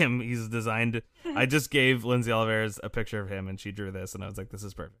like him. He's designed. I just gave Lindsay Oliveras a picture of him, and she drew this, and I was like, "This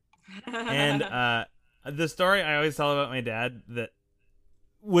is perfect." And the story I always tell about my dad that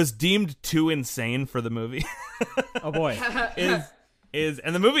was deemed too insane for the movie. Oh boy, is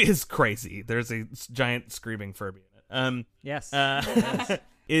and the movie is crazy. There's a giant screaming Furby in it. Yes.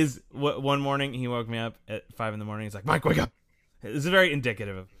 Is what one morning he woke me up at 5 a.m. He's like, "Mike, wake up." This is very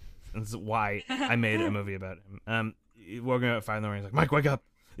indicative of this is why I made a movie about him. He woke me up at 5 a.m. He's like, "Mike, wake up.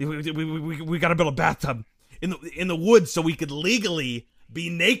 We got to build a bathtub in the woods so we could legally be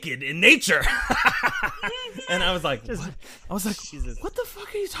naked in nature." And I was like, what? I was like, Jesus. What the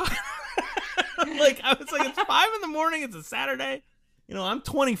fuck are you talking about? Like, I was like, it's 5 a.m. It's a Saturday. I'm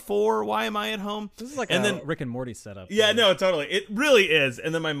 24. Why am I at home? This is like a Rick and Morty setup. Yeah, no, totally. It really is.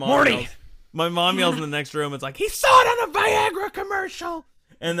 And then my mom yells in the next room. It's like, he saw it on a Viagra commercial.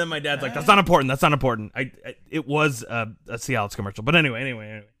 And then my dad's like, that's not important. That's not important. It was a Cialis commercial. But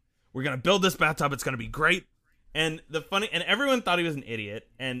anyway, we're going to build this bathtub. It's going to be great. And and everyone thought he was an idiot,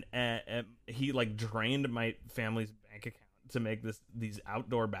 and he like drained my family's bank account to make these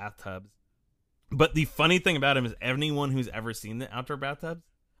outdoor bathtubs. But the funny thing about him is anyone who's ever seen the outdoor bathtubs,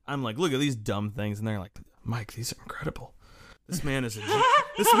 I'm like, look at these dumb things, and they're like, Mike, these are incredible. This man is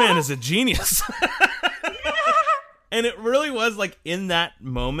a genius. And it really was like in that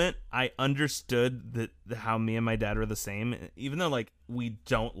moment, I understood that how me and my dad were the same, even though like we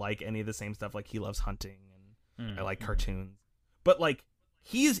don't like any of the same stuff. Like he loves hunting. I like cartoons, but like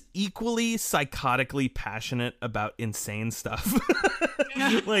he's equally psychotically passionate about insane stuff.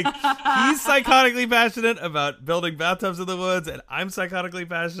 Like he's psychotically passionate about building bathtubs in the woods, and I'm psychotically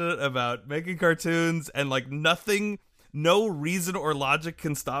passionate about making cartoons, and like no reason or logic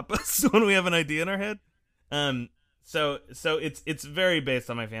can stop us when we have an idea in our head. So it's very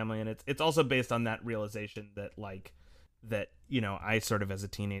based on my family, and it's also based on that realization that I sort of as a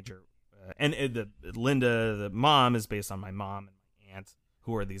teenager. And Linda, the mom, is based on my mom and my aunt,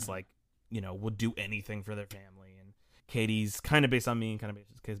 who are these would do anything for their family. And Katie's kind of based on me, and kind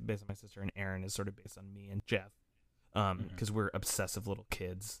of based on my sister. And Aaron is sort of based on me and Jeff, because we're obsessive little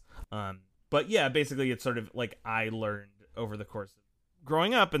kids. But yeah, basically, it's sort of like I learned over the course of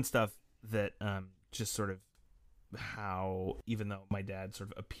growing up and stuff that just sort of how, even though my dad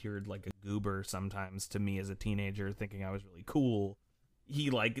sort of appeared like a goober sometimes to me as a teenager, thinking I was really cool. He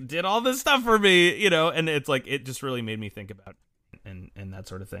like did all this stuff for me, and it's like it just really made me think about and that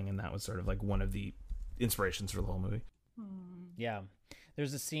sort of thing, and that was sort of like one of the inspirations for the whole movie. Yeah,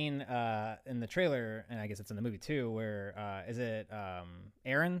 there's a scene in the trailer, and I guess it's in the movie too, where is it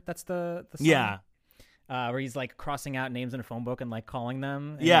Aaron? That's the son? Yeah. Where he's like crossing out names in a phone book and like calling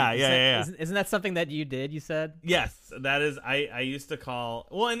them. And Yeah. Isn't that something that you did? You said yes. That is. I used to call.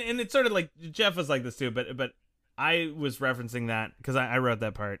 Well, and it's sort of like Jeff was like this too, but I was referencing that because I wrote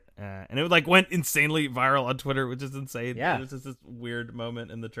that part, and it like went insanely viral on Twitter, which is insane. Yeah, it was just this weird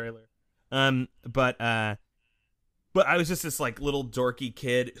moment in the trailer. But I was just this like little dorky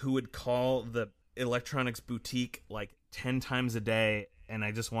kid who would call the electronics boutique like 10 times a day, and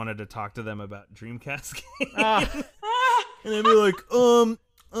I just wanted to talk to them about Dreamcast games. And I'd be like,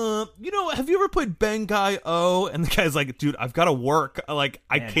 have you ever played Bang-Guy-O? And the guy's like, dude, I've got to work. Like,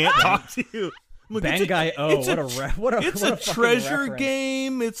 I can't talk to you. Like, Bang-Guy-O, it's a treasure reference.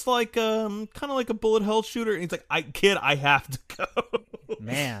 Game. It's like kind of like a bullet hell shooter. And he's like, I have to go.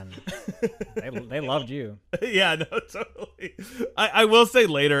 Man, they loved you. Yeah, no, totally. I will say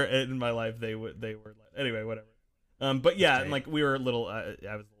later in my life they were anyway, whatever. But yeah, and like we were little. I was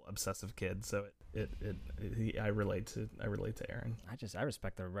a little obsessive kid, so I relate to Aaron. I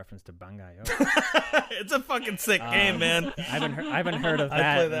respect the reference to Bang-Guy-O. It's a fucking sick game, man. I haven't heard of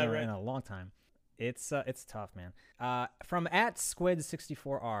that, in a long time. It's tough, man. From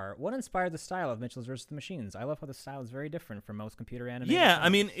 @Squid64R, what inspired the style of Mitchell's vs. the Machines? I love how the style is very different from most computer animated. Yeah, films. I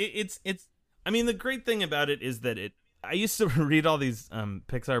mean it's. I mean the great thing about it is that I used to read all these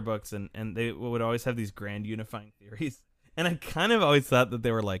Pixar books, and they would always have these grand unifying theories, and I kind of always thought that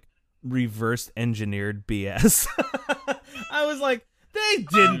they were like reverse engineered BS. I was like, they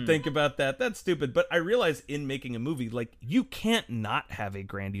didn't think about that. That's stupid. But I realized in making a movie, like, you can't not have a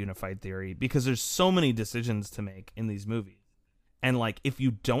grand unified theory because there's so many decisions to make in these movies. And like, if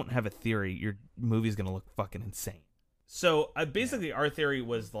you don't have a theory, your movie's gonna look fucking insane. So basically, our theory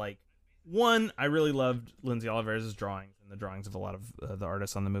was like, one, I really loved Lindsay Olivares' drawings and the drawings of a lot of the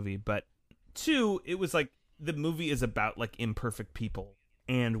artists on the movie. But two, it was like the movie is about like imperfect people,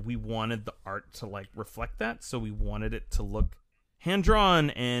 and we wanted the art to like reflect that. So we wanted it to look hand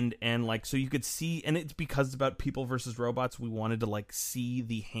drawn and like, so you could see, and it's because it's about people versus robots. We wanted to like see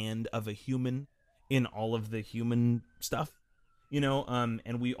the hand of a human in all of the human stuff.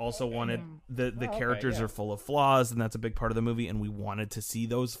 And we also wanted the characters are full of flaws, and that's a big part of the movie, and we wanted to see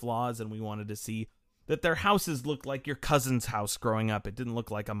those flaws, and we wanted to see that their houses looked like your cousin's house growing up. It didn't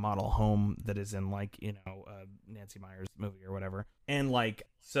look like a model home that is in like, Nancy Meyers movie or whatever. And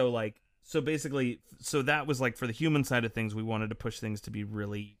so basically, that was like for the human side of things, we wanted to push things to be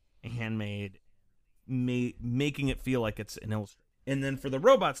really handmade, making it feel like it's an illustration. And then for the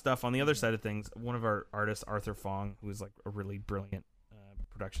robot stuff, on the other side of things, one of our artists, Arthur Fong, who is like a really brilliant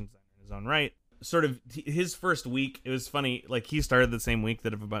production designer in his own right, sort of his first week, it was funny, like he started the same week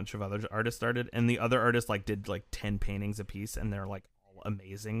that a bunch of other artists started, and the other artists like did like 10 paintings a piece, and they're like all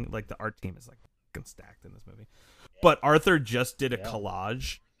amazing. Like the art team is like fucking stacked in this movie. But Arthur just did a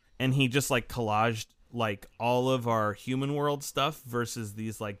collage, and he just like collaged like all of our human world stuff versus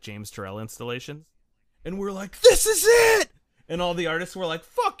these like James Turrell installations. And we're like, this is it! And all the artists were like,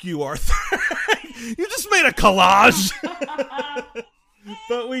 fuck you, Arthur. You just made a collage.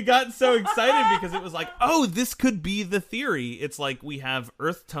 But we got so excited because it was like, oh, this could be the theory. It's like we have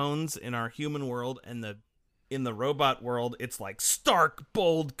earth tones in our human world, and in the robot world, it's like stark,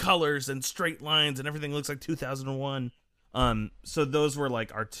 bold colors and straight lines, and everything looks like 2001. So those were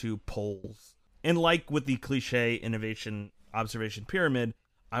like our two poles. And like with the cliche innovation observation pyramid,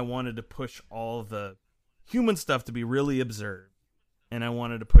 I wanted to push all the human stuff to be really absurd, and I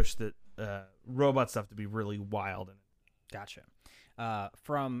wanted to push the robot stuff to be really wild. Gotcha.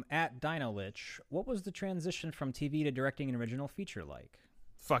 From @DinoLich, what was the transition from TV to directing an original feature like?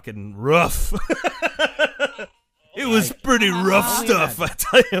 Fucking rough. It was pretty rough stuff, I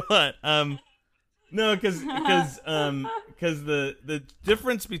tell you what. No, because the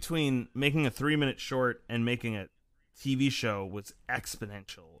difference between making a 3-minute short and making a TV show was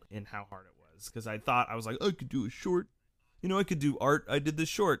exponential in how hard it was. Because I was like, I could do a short, I could do art. I did this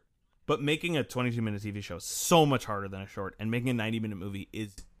short. But making a 22-minute TV show is so much harder than a short, and making a 90-minute movie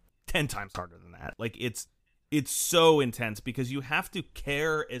is 10 times harder than that. Like it's so intense because you have to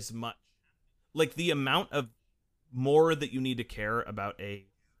care as much, like the amount of more that you need to care about a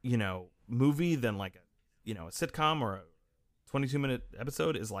movie than like a sitcom or a 22-minute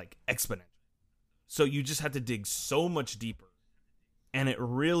episode is like exponential. So you just have to dig so much deeper. And it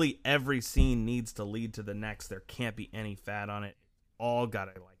really, every scene needs to lead to the next. There can't be any fat on it. All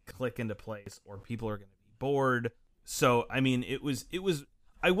gotta like click into place, or people are gonna be bored. So I mean, it was.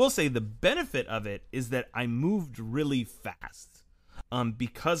 I will say the benefit of it is that I moved really fast,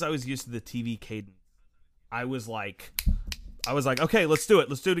 because I was used to the TV cadence. I was like, okay, let's do it.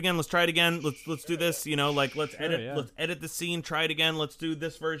 Let's do it again. Let's try it again. Let's do this. Let's edit the scene. Try it again. Let's do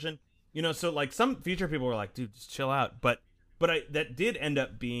this version. So like some feature people were like, dude, just chill out. But that did end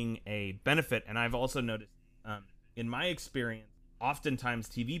up being a benefit, and I've also noticed, in my experience, oftentimes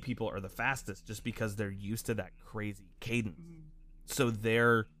TV people are the fastest just because they're used to that crazy cadence. So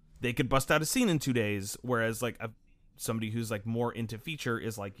they could bust out a scene in 2 days, whereas like somebody who's like more into feature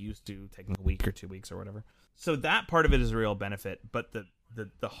is like used to taking a week or 2 weeks or whatever. So that part of it is a real benefit, but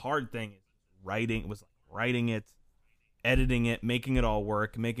the hard thing is writing it, editing it, making it all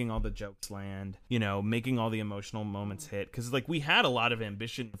work, making all the jokes land, making all the emotional moments hit. Because like we had a lot of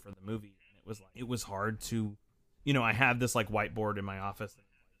ambition for the movie, and it was hard to, I have this like whiteboard in my office.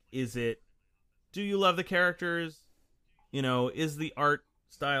 Do you love the characters? Is the art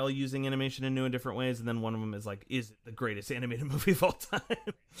style using animation in new and different ways? And then one of them is like, is it the greatest animated movie of all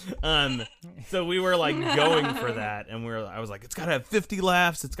time? So we were like going for that, and I was like, it's got to have 50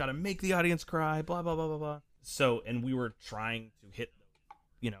 laughs, it's got to make the audience cry, blah blah blah blah blah. So, and we were trying to hit,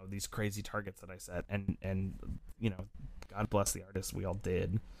 these crazy targets that I set, and God bless the artists, we all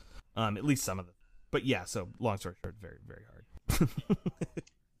did, at least some of them. But yeah, so long story short, very very hard.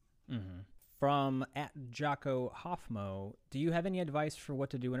 Mm-hmm. From @Jocko Hoffmo, do you have any advice for what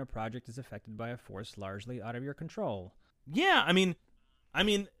to do when a project is affected by a force largely out of your control? Yeah, I mean,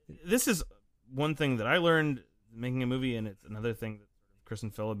 this is one thing that I learned making a movie, and it's another thing that Chris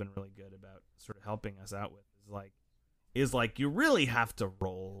and Phil have been really good about sort of helping us out with, is like you really have to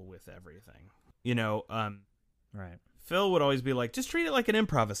roll with everything. Right. Phil would always be like, just treat it like an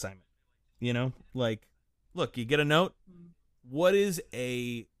improv assignment. Like, look, you get a note. What is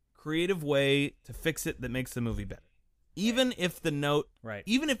a creative way to fix it that makes the movie better? even if the note, Right.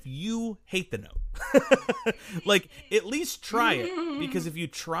 even if you hate the note, like at least try it, because if you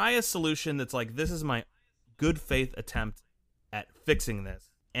try a solution that's like, this is my good faith attempt at fixing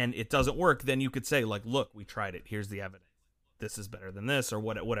this, and it doesn't work, then you could say like, look, we tried it. Here's the evidence. This is better than this, or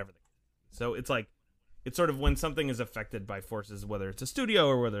whatever. So it's like, it's sort of when something is affected by forces, whether it's a studio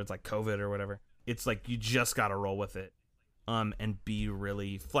or whether it's like COVID or whatever, it's like you just got to roll with it, and be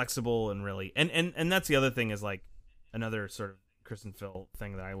really flexible and really, and that's the other thing is like another sort of Chris and Phil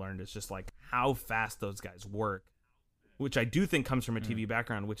thing that I learned is just like how fast those guys work, which I do think comes from a TV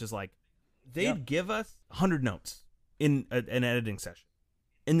background, which is like they'd give us 100 notes in an editing session,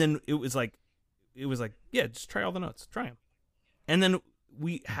 and then it was like, yeah, just try all the notes, try them, and then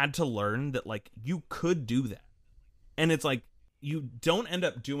we had to learn that like you could do that, and it's like you don't end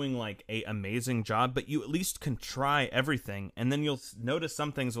up doing like a amazing job, but you at least can try everything, and then you'll notice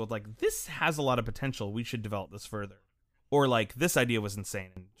some things with like, this has a lot of potential, we should develop this further, or like this idea was insane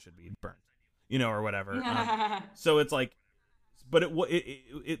and should be burned, or whatever. So it's like, but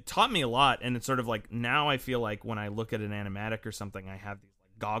it taught me a lot, and it's sort of like now I feel like when I look at an animatic or something, I have these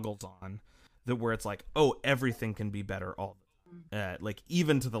like goggles on that where it's like, oh, everything can be better all the time. Like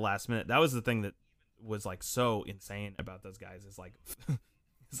even to the last minute. That was the thing that was like so insane about those guys is like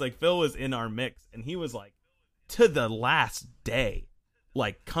it's like Phil was in our mix and he was like to the last day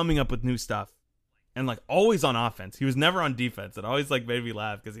like coming up with new stuff and like always on offense. He was never on defense. It always like made me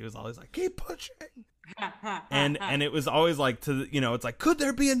laugh because he was always like, keep pushing. and it was always like it's like, could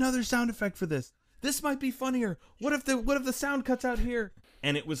there be another sound effect for this? This might be funnier. What if the sound cuts out here?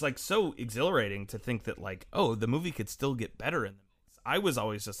 And it was like so exhilarating to think that like, oh, the movie could still get better in the mix. I was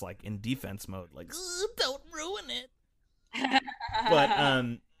always just like in defense mode, like, don't ruin it.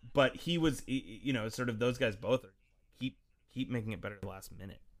 But he was, sort of those guys both are keep making it better at the last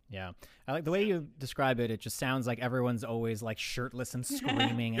minute. Yeah, I like the way you describe it. It just sounds like everyone's always like shirtless and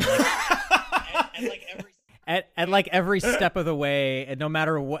screaming, and like at like every step of the way, and no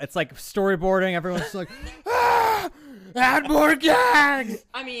matter what, it's like storyboarding. Everyone's just like, add more gags.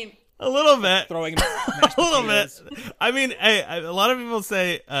 I mean, a little bit, throwing a little bit. I mean, a lot of people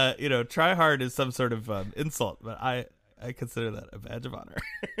say, try hard is some sort of insult, but I consider that a badge of honor.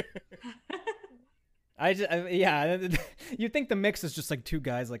 You think the mix is just like two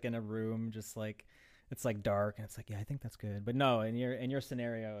guys like in a room, just like it's like dark and it's like, yeah, I think that's good, but no, in your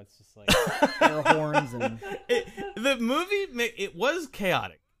scenario, it's just like air horns and the movie. It was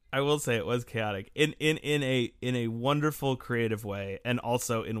chaotic. I will say it was chaotic in a wonderful creative way, and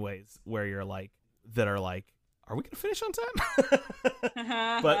also in ways where you're like that are like, are we gonna finish on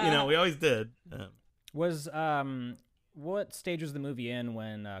time? But we always did. What stage was the movie in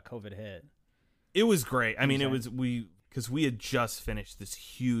when COVID hit? It was great. I mean, because we had just finished this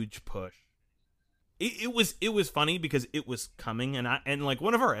huge push. It was funny because it was coming, and like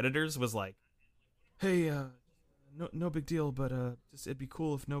one of our editors was like, "Hey, no big deal, but just it'd be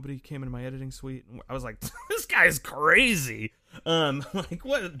cool if nobody came into my editing suite." And I was like, "This guy's crazy." Like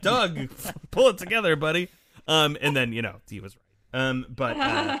what, Doug? Pull it together, buddy. And then he was right.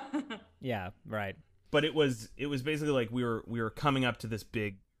 But yeah, right. But it was basically like we were coming up to this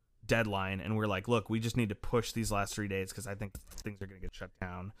big deadline, and we're like, look, we just need to push these last 3 days because I think things are going to get shut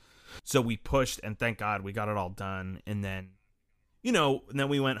down. So we pushed, and thank God we got it all done. And then, and then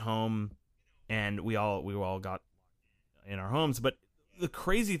we went home, and we all got in our homes. But the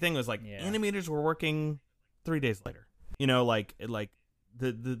crazy thing was like, animators were working 3 days later. Like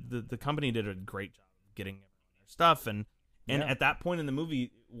the company did a great job of getting everyone their stuff, and at that point in the movie,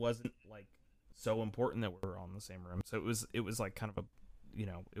 it wasn't like so important that we were all in the same room. So it was like kind of a,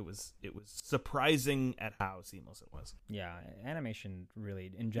 it was surprising at how seamless it was. Yeah, animation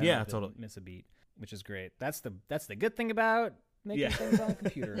really in general didn't miss a beat, which is great. That's the good thing about making things on a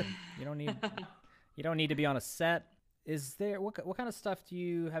computer. You don't need to be on a set. Is there what kind of stuff do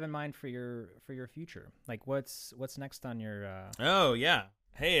you have in mind for your future? Like what's next on your Oh yeah.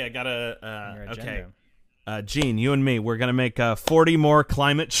 Hey, I got a okay. Gene, you and me, we're gonna make 40 more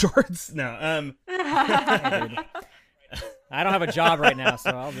climate shorts. No, hey, I don't have a job right now, so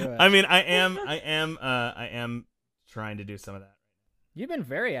I'll do it. I mean, I am trying to do some of that. You've been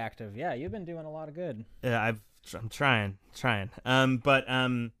very active. Yeah, you've been doing a lot of good. Yeah, I'm trying. But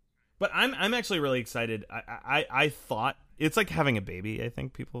I'm actually really excited. I thought it's like having a baby. I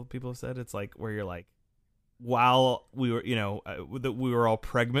think people have said it's like where you're like, while we were, we were all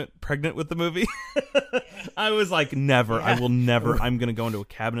pregnant with the movie. I was like, never. Yeah. I will never. I'm gonna go into a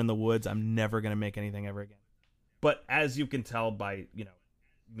cabin in the woods. I'm never gonna make anything ever again. But as you can tell by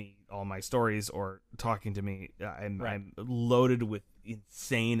me, all my stories or talking to me, I'm loaded with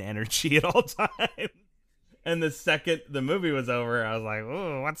insane energy at all times. And the second the movie was over, I was like,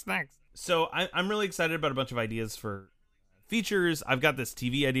 "Oh, what's next?" So I'm really excited about a bunch of ideas for features. I've got this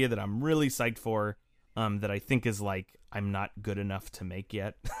TV idea that I'm really psyched for, that I think is like I'm not good enough to make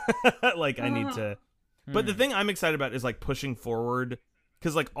yet. Like I need to. But the thing I'm excited about is like pushing forward,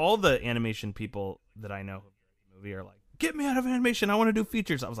 because like all the animation people that I know who direct the movie are like, "Get me out of animation. I want to do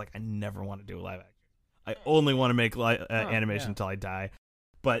features." I was like, I never want to do live action. I only want to make animation until I die.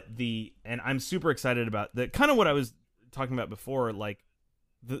 But and I'm super excited about the kind of what I was talking about before. Like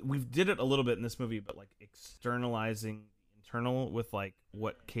we did it a little bit in this movie, but like externalizing internal with like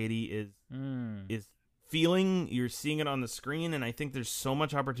what Katie is feeling. You're seeing it on the screen, and I think there's so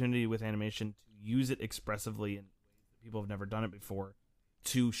much opportunity with animation to use it expressively in ways that people have never done it before,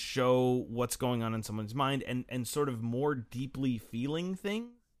 to show what's going on in someone's mind and sort of more deeply feeling things.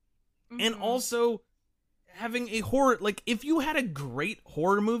 And also having a horror, like if you had a great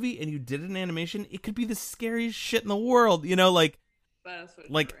horror movie and you did it in animation, it could be the scariest shit in the world, you know, like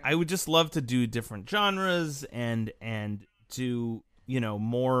I would just love to do different genres and do, you know,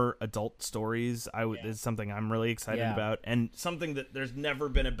 more adult stories. Is something I'm really excited about, and something that there's never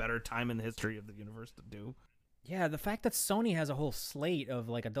been a better time in the history of the universe to do. Yeah, the fact that Sony has a whole slate of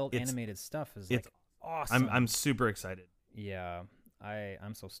like adult animated stuff is like awesome. I'm super excited. Yeah,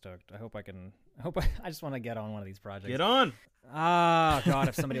 I'm so stoked. I just want to get on one of these projects. Get on. Oh God,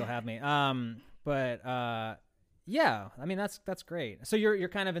 if somebody will have me. Yeah, I mean that's great. So you're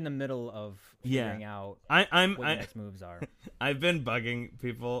kind of in the middle of figuring out what your next moves are. I've been bugging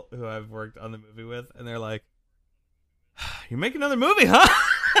people who I've worked on the movie with, and they're like, "You're making another movie, huh?"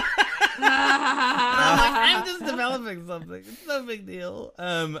 I'm just developing something. It's no big deal.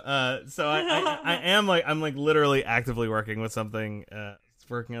 So I'm like literally actively working with something.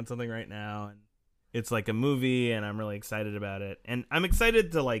 Working on something right now, and it's like a movie, and I'm really excited about it. And I'm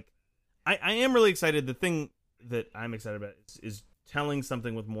excited to like, I am really excited. The thing that I'm excited about is telling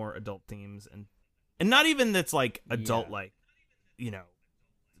something with more adult themes, and not even that's like adult, like, you know,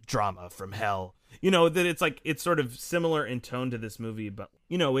 drama from hell, you know, that it's like, it's sort of similar in tone to this movie, but,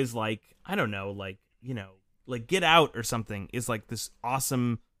 you know, is like, I don't know, like, you know, like Get Out or something is like this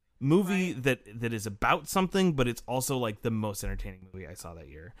awesome movie that is about something, but it's also like the most entertaining movie I saw that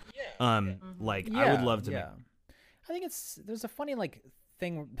year. Like I would love to make. I think there's a funny like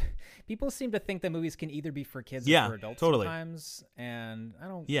thing. People seem to think that movies can either be for kids or for adults sometimes, and I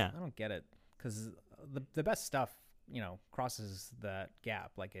don't get it, because the best stuff, you know, crosses that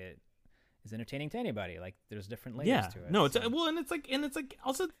gap. Like it is entertaining to anybody. Like there's different layers to it. No, it's well, and it's like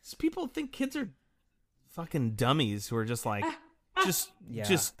also people think kids are fucking dummies who are just like just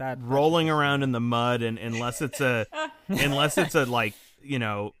rolling around in the mud, and unless it's a like, you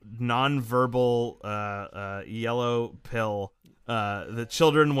know, nonverbal yellow pill, the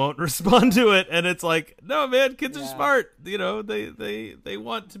children won't respond to it. And it's like, no man, kids are smart, you know, they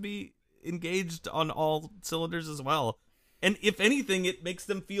want to be engaged on all cylinders as well. And if anything, it makes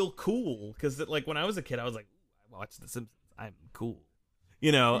them feel cool, because like when I was a kid I was like, I watched The Simpsons, I'm cool,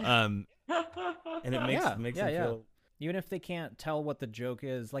 you know. And it makes them feel, even if they can't tell what the joke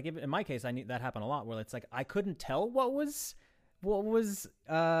is. Like in my case, that happened a lot, where it's like I couldn't tell what was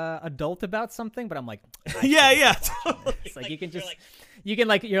adult about something, but I'm like, totally. It's like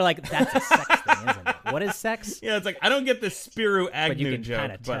you're like that's a sex thing, isn't it? What is sex? Yeah, it's like I don't get the Spiro Agnew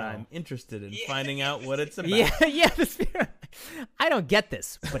joke, but I'm interested in finding out what it's about. The Spiro. I don't get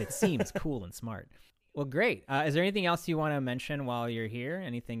this, but it seems cool and smart. Well, great. Is there anything else you want to mention while you're here?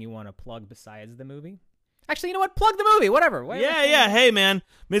 Anything you want to plug besides the movie? Actually, you know what? Plug the movie. Whatever. Hey, man.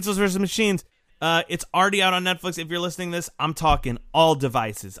 Midsouls vs. Machines. It's already out on Netflix. If you're listening to this, I'm talking all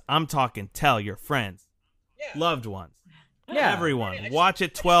devices. I'm talking tell your friends, loved ones, everyone. Watch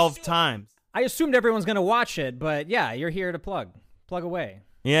it 12 times. I assumed everyone's going to watch it, but yeah, you're here to plug away.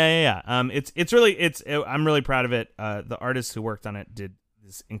 Yeah. I'm really proud of it. The artists who worked on it did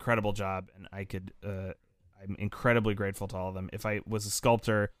this incredible job, and I'm incredibly grateful to all of them. If I was a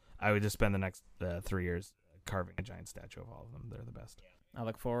sculptor, I would just spend the next 3 years carving a giant statue of all of them. They're the best. I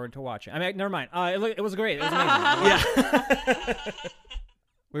look forward to watching. I mean, never mind. It was great. It was amazing.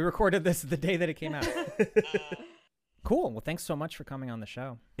 We recorded this the day that it came out. Cool. Well, thanks so much for coming on the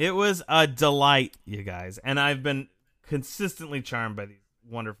show. It was a delight, you guys. And I've been consistently charmed by these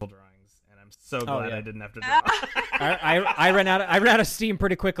wonderful drawings. And I'm so glad I didn't have to draw. I ran out of steam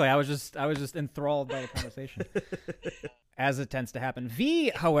pretty quickly. I was just enthralled by the conversation. As it tends to happen.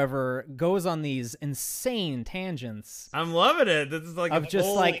 V, however, goes on these insane tangents. I'm loving it. This is like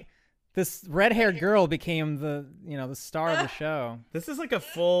like this red-haired girl became the star of the show. This is like a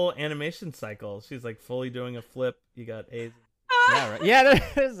full animation cycle. She's like fully doing a flip. You got A's. Yeah, right. Yeah,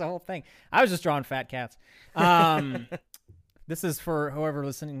 there's the whole thing. I was just drawing fat cats. This is for whoever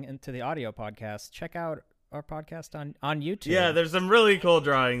listening to the audio podcast. Check out our podcast on YouTube. Yeah, there's some really cool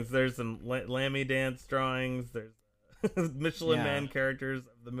drawings. There's some Lammy dance drawings. There's Michelin Man characters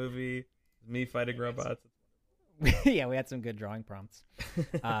of the movie. Me fighting robots. Yeah, we had some good drawing prompts.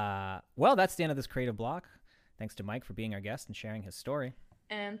 Well, that's the end of this creative block. Thanks to Mike for being our guest and sharing his story.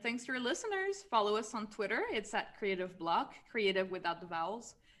 And thanks to our listeners. Follow us on Twitter. It's at Creative Block, creative without the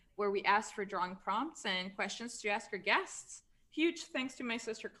vowels, where we ask for drawing prompts and questions to ask our guests. Huge thanks to my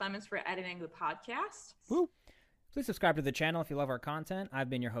sister Clemens for editing the podcast. Woo. Please subscribe to the channel if you love our content. I've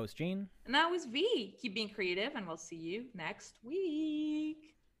been your host, Gene. And that was V. Keep being creative, and we'll see you next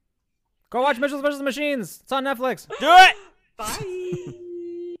week. Go watch Mitchell's vs. the Machines. It's on Netflix. Do it!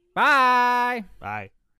 Bye. Bye. Bye.